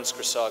 Lawrence,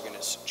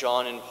 Chrysogonus,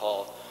 John and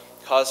Paul,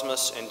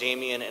 Cosmas and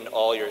Damian, and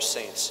all your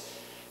saints.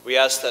 We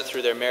ask that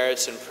through their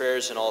merits and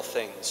prayers in all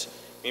things,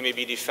 we may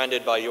be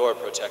defended by your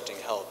protecting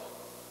help.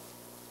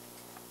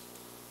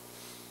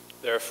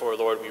 Therefore,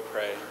 Lord, we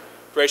pray,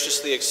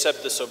 graciously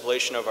accept this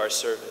oblation of our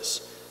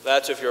service,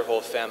 that of your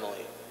whole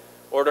family.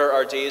 Order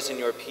our days in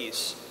your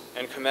peace,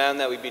 and command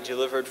that we be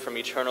delivered from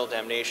eternal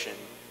damnation,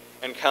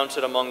 and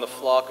counted among the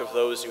flock of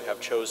those you have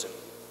chosen.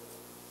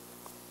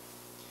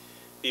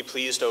 Be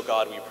pleased, O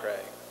God, we pray,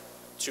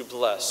 to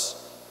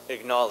bless,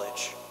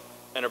 acknowledge,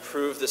 and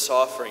approve this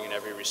offering in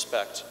every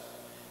respect.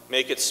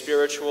 Make it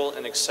spiritual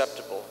and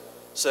acceptable,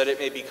 so that it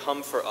may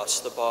become for us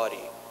the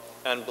body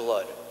and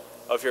blood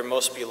of your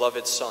most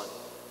beloved Son,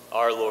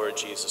 our Lord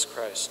Jesus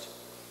Christ.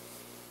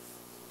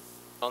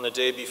 On the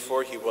day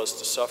before he was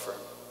to suffer,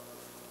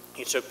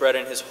 he took bread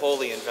in his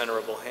holy and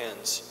venerable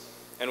hands,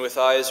 and with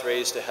eyes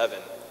raised to heaven,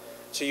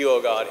 to you,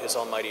 O God, his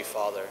almighty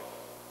Father,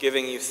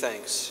 giving you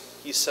thanks,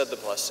 he said the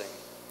blessing,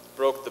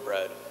 broke the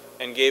bread,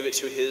 and gave it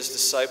to his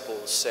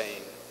disciples,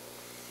 saying,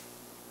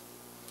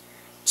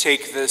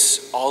 "Take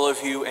this, all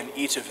of you, and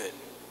eat of it,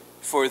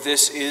 for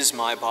this is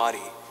my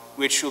body,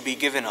 which will be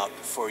given up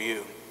for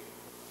you."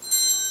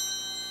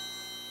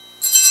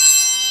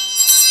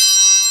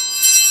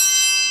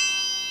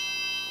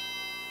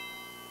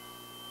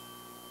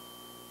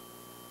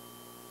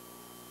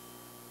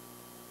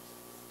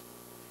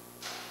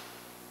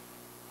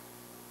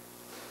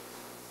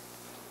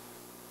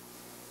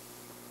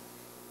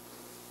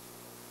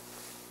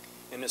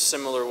 In a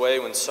similar way,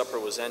 when supper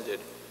was ended,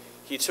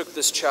 he took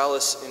this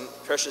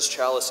precious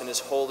chalice in his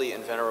holy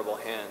and venerable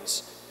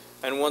hands,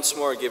 and once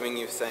more giving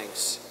you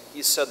thanks,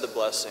 he said the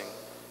blessing,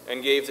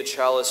 and gave the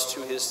chalice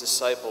to his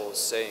disciples,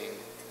 saying,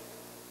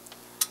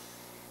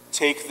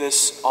 "Take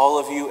this, all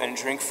of you, and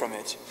drink from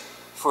it,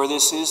 for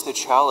this is the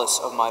chalice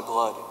of my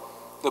blood,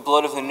 the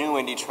blood of the new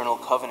and eternal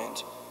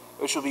covenant,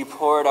 which will be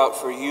poured out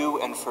for you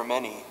and for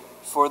many,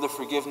 for the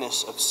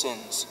forgiveness of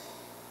sins.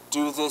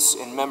 Do this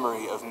in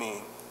memory of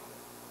me.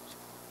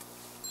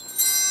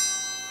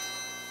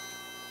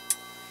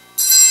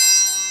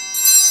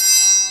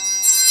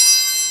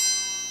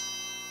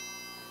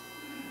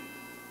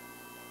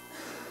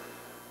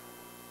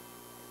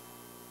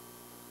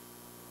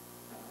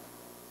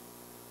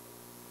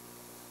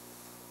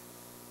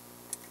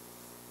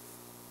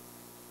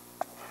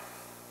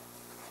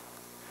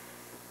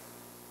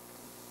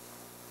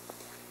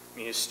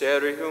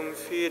 Mysterium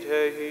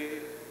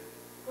Fidei.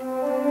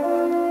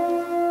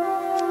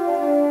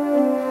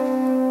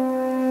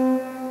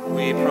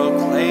 We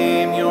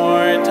proclaim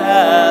your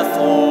death,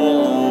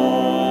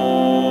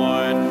 O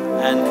Lord,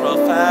 and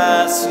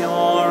profess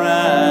your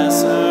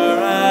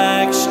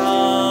resurrection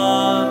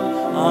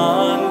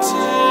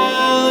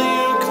until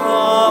you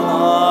come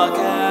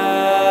again.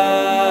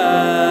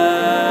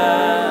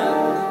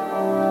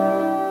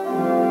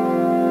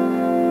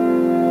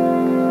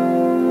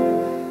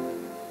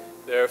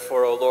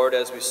 Therefore, O Lord,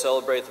 as we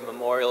celebrate the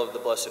memorial of the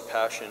Blessed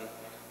Passion,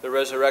 the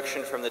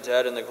resurrection from the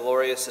dead, and the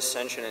glorious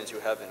ascension into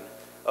heaven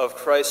of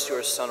Christ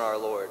your Son, our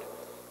Lord,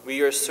 we,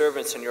 your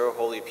servants and your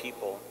holy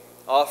people,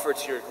 offer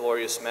to your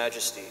glorious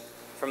majesty,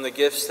 from the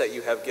gifts that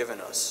you have given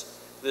us,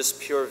 this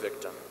pure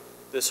victim,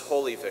 this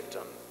holy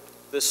victim,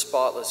 this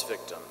spotless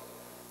victim,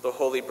 the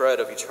holy bread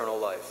of eternal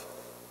life,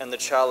 and the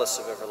chalice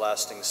of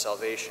everlasting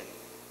salvation.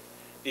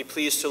 Be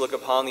pleased to look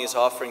upon these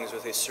offerings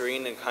with a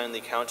serene and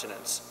kindly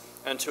countenance,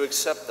 and to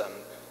accept them,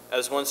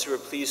 as once you were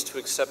pleased to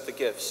accept the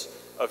gifts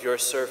of your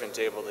servant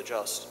Abel the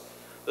just,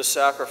 the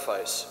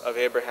sacrifice of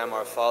Abraham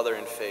our father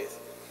in faith,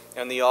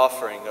 and the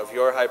offering of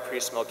your high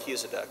priest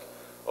Melchizedek,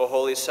 a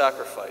holy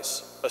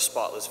sacrifice, a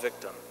spotless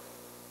victim.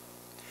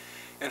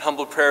 In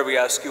humble prayer we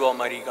ask you,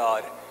 Almighty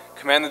God,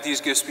 command that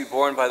these gifts be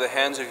borne by the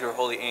hands of your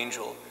holy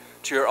angel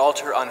to your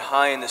altar on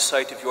high in the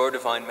sight of your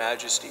divine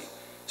majesty,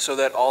 so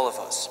that all of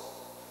us,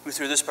 who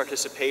through this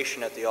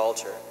participation at the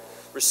altar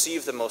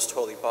receive the most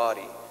holy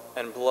body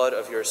and blood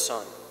of your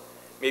Son,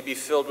 may be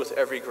filled with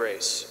every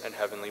grace and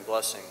heavenly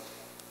blessing.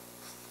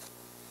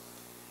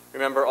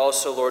 Remember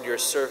also, Lord, your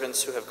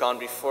servants who have gone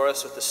before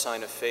us with the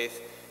sign of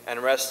faith,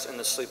 and rest in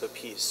the sleep of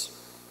peace.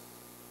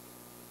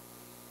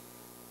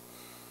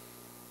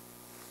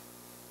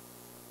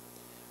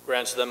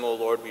 Grant to them, O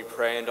Lord, we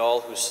pray, and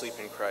all who sleep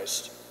in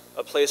Christ,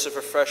 a place of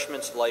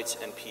refreshment, light,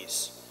 and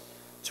peace.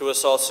 To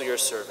us also, your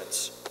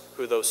servants,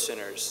 who, though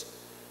sinners,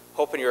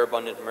 hope in your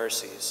abundant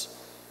mercies,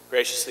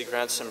 graciously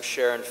grant some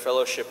share and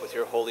fellowship with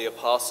your holy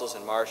apostles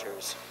and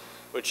martyrs,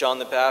 with John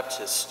the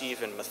Baptist,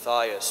 Stephen,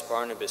 Matthias,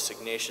 Barnabas,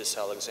 Ignatius,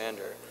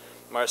 Alexander,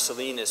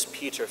 Marcellinus,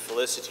 Peter,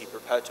 Felicity,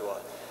 Perpetua,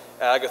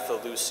 Agatha,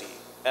 Lucy,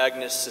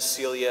 Agnes,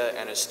 Cecilia,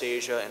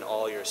 Anastasia, and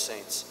all your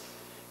saints.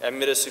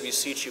 Admit us, we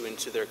beseech you,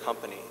 into their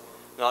company,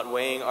 not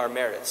weighing our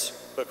merits,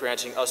 but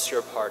granting us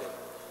your pardon,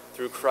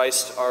 through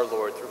Christ our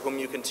Lord, through whom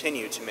you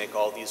continue to make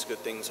all these good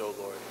things, O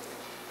Lord.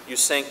 You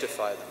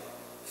sanctify them,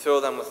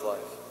 fill them with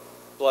life,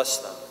 bless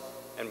them,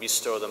 and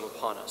bestow them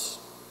upon us.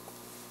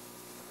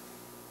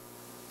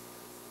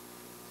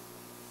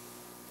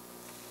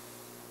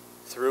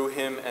 Through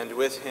him, and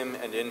with him,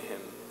 and in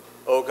him,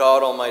 O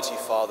God, Almighty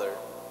Father,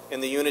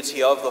 in the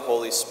unity of the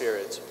Holy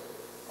Spirit,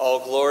 all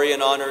glory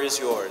and honor is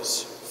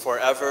yours,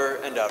 forever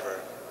and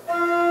ever.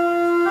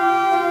 Amen,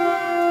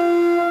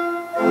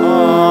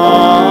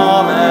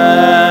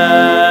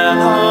 amen,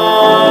 amen.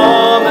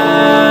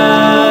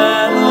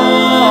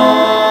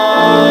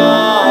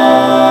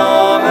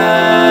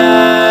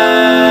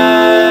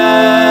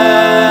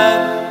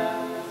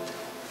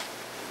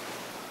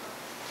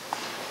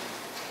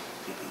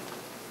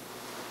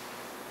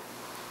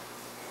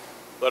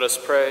 Let us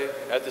pray.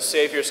 At the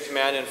Savior's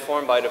command,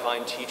 informed by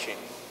divine teaching,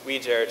 we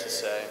dare to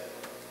say,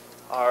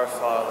 Our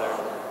Father,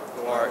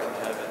 who art in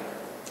heaven,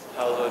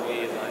 hallowed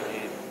be thy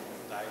name.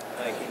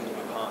 Thy kingdom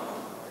come,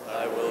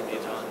 thy will be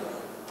done,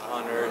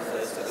 on earth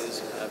as it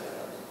is in heaven.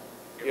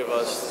 Give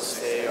us this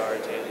day our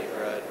daily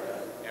bread,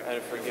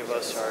 and forgive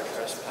us our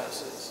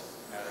trespasses,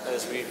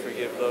 as we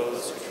forgive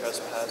those who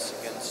trespass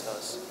against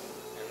us.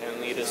 And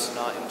lead us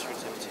not into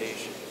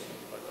temptation,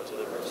 but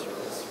deliver us from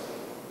evil.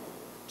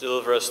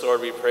 Deliver us,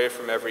 Lord, we pray,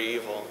 from every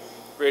evil.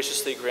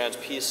 Graciously grant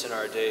peace in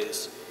our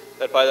days,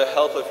 that by the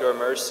help of your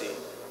mercy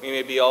we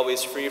may be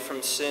always free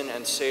from sin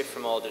and safe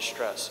from all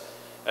distress,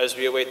 as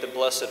we await the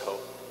blessed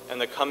hope and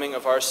the coming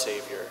of our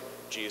Savior,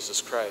 Jesus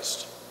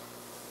Christ.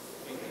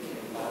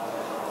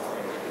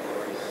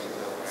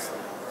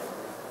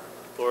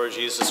 Lord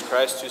Jesus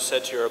Christ, who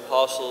said to your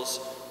apostles,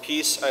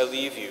 Peace I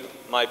leave you,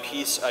 my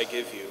peace I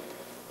give you,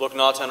 look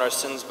not on our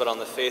sins but on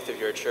the faith of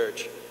your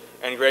church,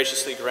 and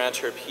graciously grant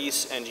her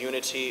peace and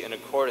unity in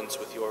accordance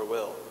with your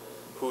will,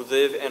 who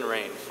live and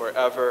reign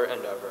forever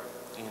and ever.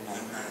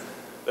 Amen.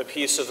 The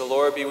peace of the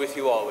Lord be with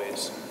you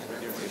always.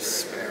 And with your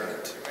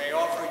spirit. You may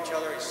offer each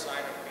other a sign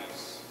of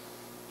peace.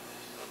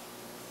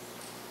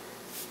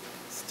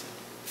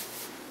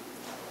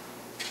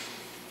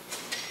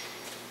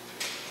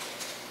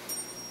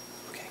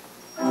 Okay.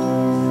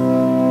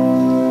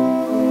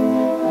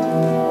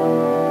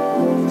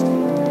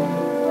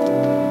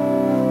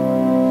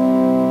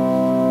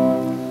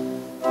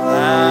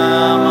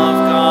 Lamb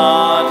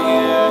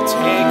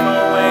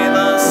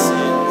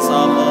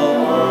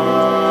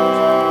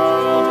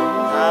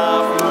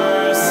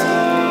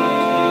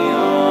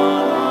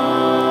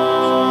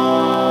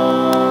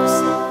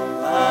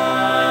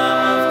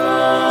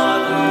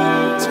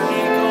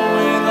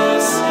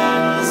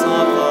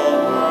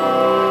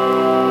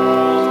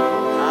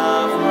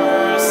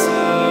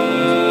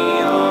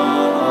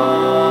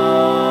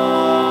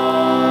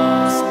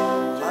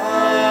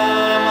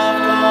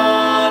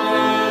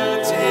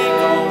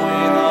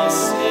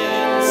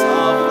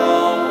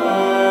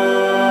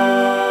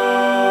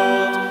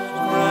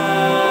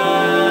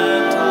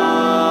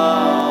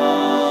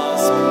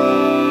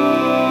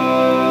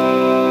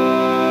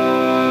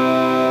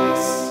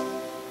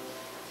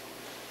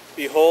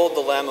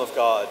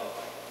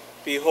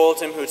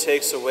Behold him who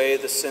takes away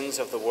the sins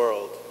of the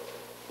world.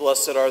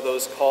 Blessed are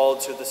those called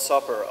to the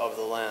supper of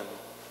the Lamb.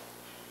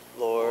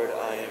 Lord,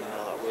 I am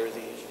not worthy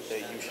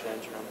that you should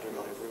enter under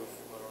my roof,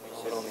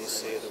 but only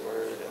say the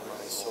word, and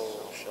my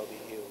soul shall be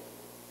healed.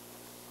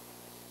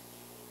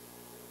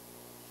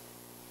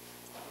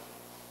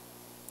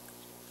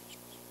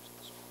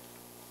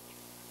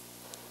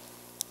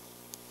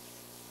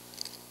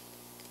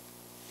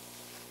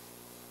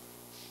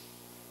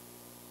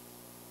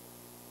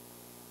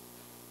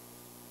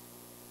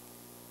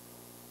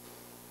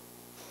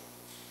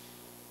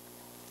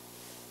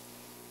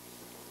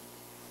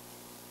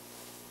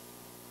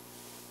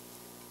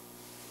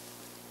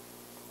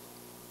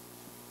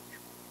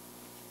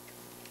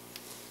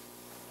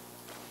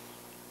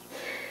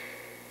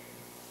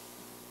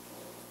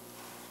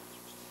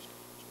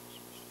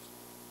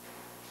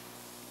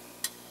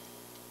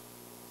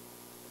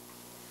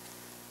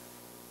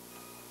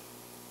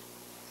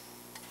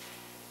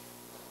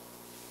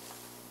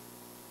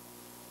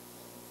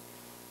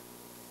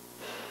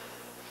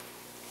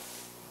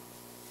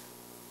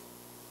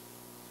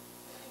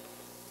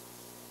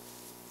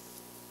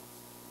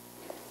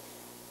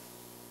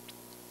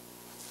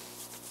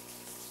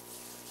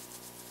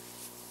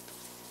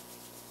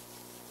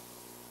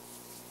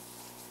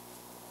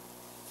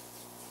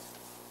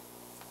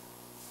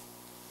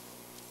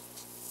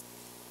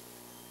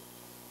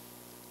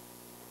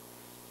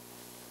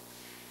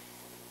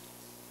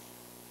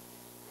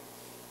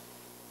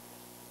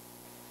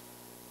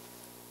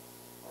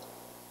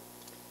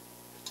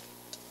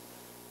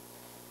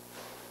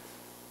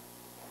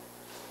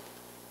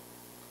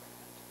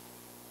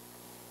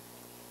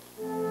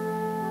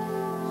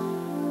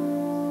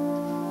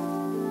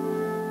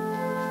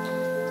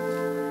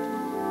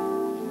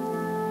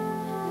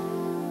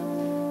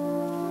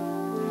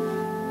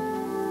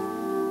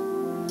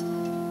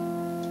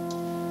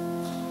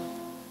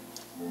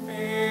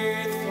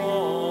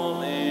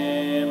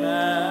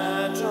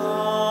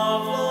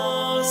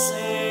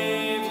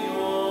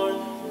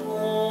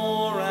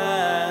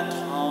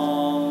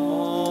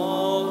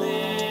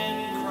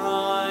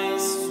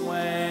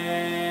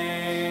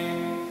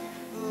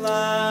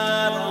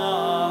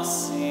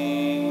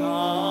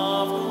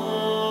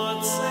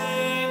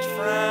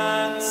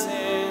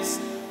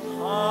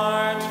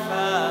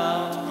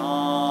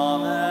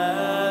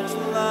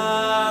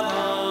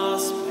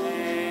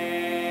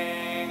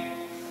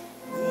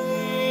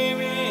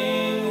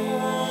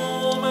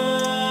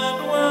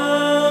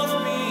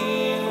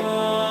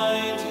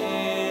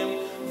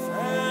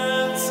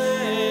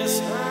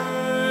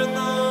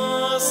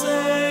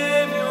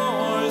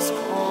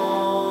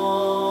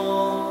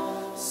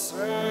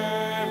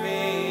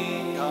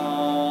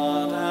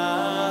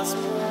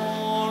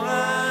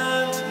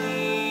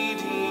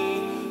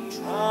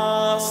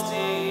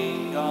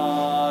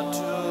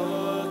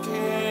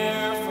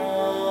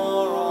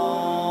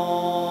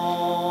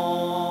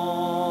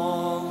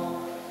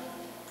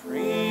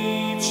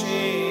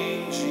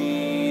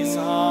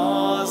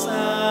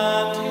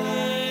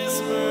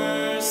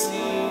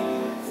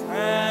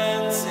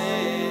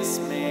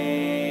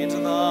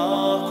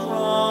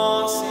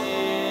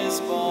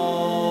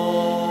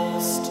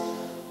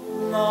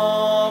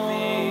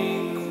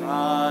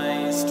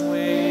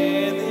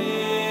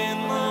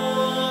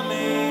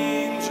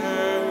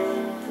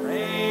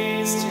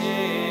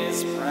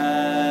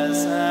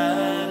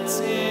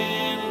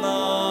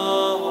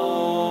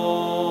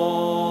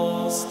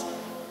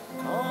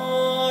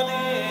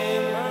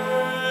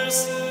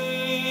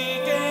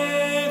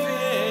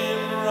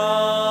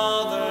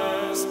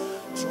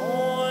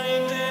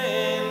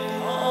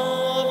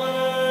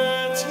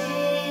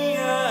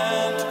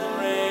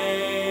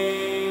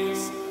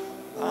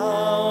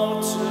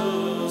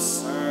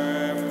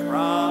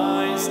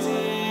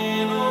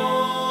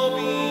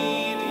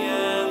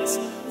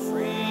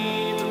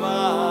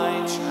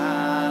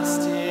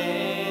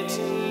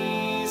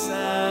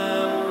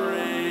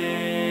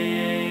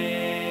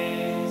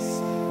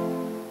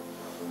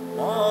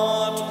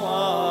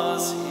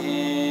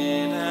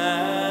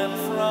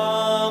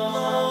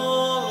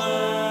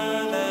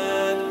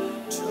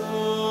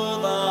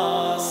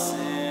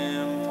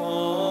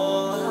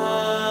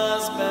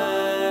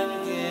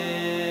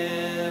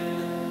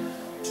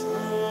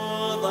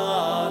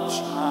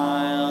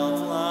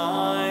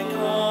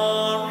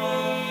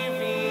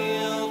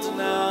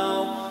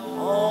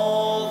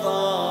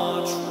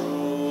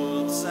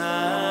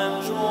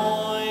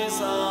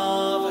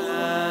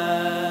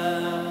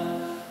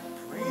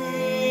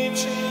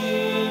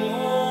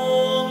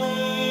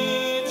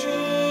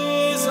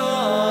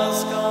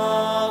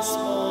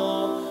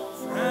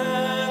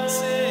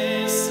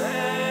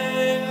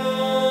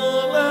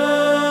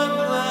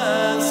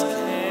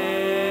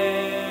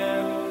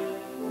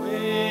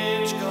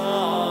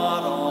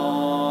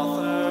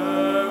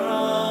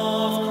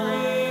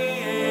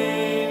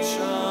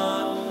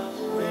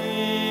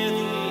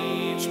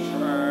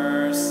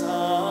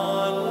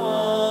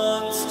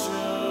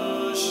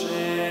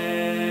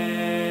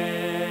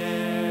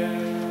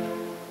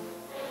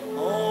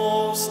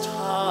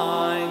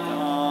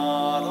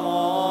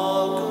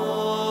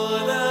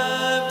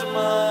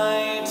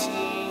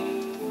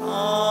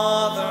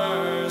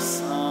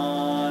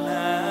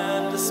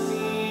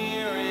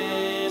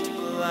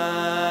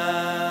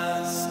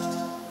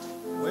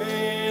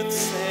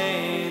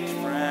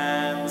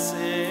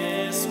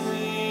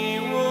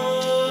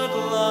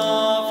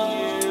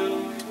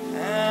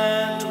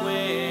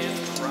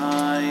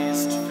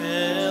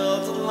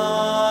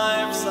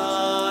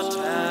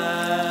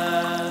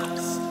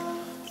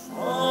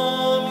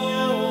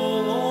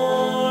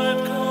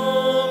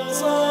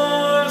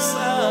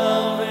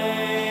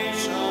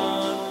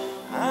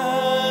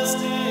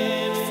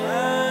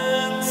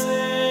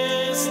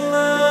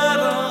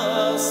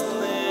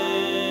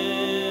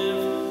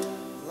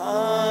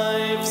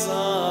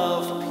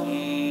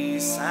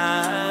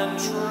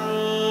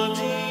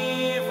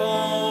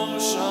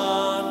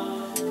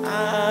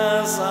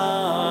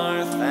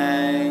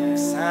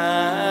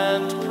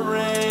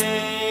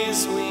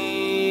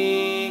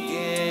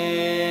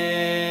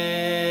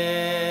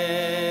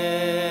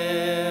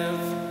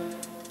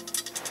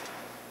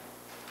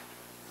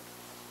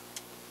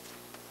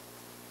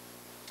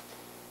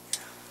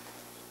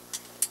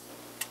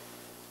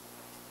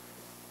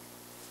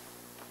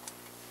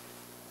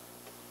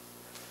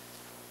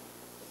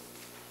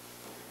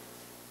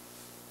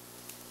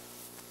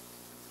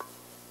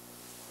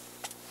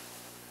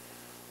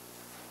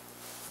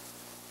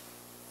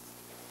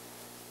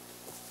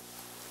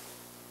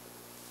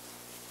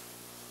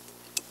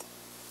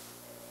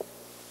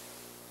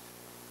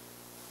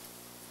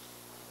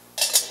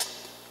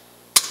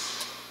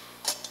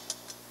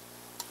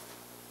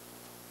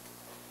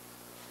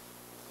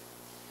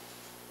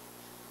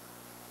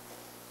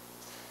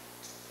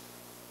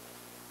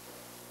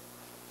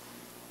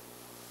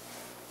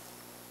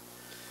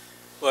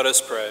 Let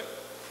us pray.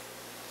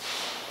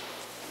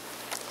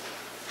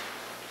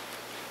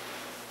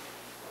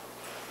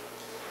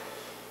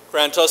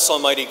 Grant us,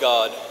 Almighty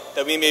God,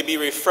 that we may be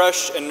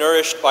refreshed and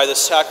nourished by the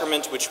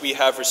sacrament which we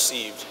have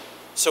received,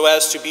 so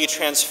as to be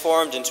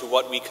transformed into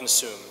what we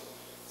consume.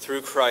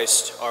 Through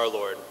Christ our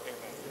Lord.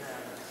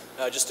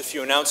 Just a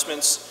few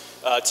announcements.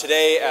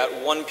 Today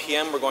at 1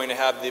 p.m. we're going to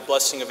have the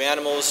blessing of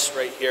animals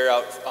right here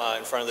out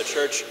in front of the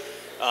church.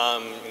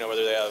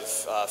 Whether they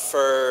have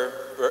fur,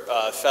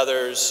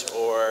 feathers,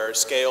 or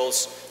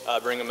scales,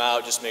 bring them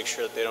out. Just make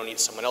sure that they don't eat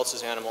someone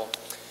else's animal.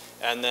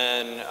 And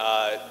then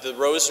the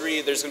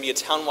rosary, there's going to be a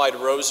townwide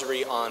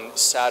rosary on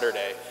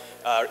Saturday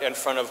in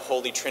front of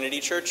Holy Trinity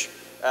Church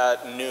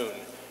at noon.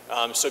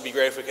 So it'd be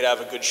great if we could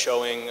have a good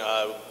showing,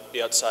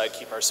 be outside,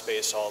 keep our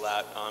space, all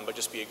that, but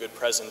just be a good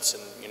presence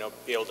and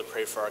be able to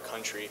pray for our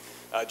country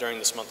during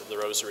this month of the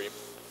rosary.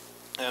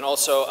 And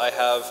also I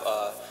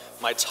have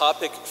my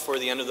topic for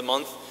the end of the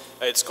month.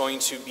 It's going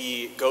to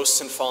be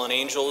Ghosts and Fallen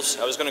Angels.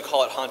 I was going to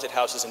call it Haunted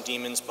Houses and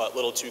Demons, but a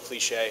little too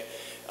cliche.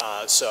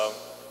 So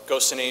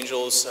Ghosts and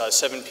Angels,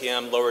 7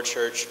 p.m., Lower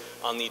Church,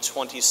 on the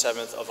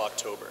 27th of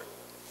October.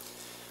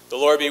 The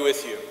Lord be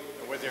with you.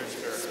 And with your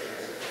spirit.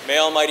 May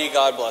Almighty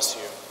God bless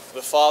you,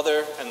 the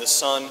Father, and the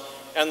Son,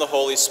 and the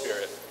Holy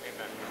Spirit.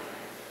 Amen.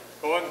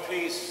 Go in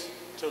peace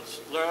to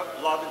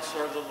love and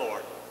serve the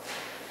Lord.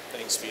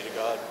 Thanks be to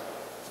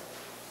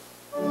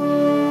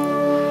God.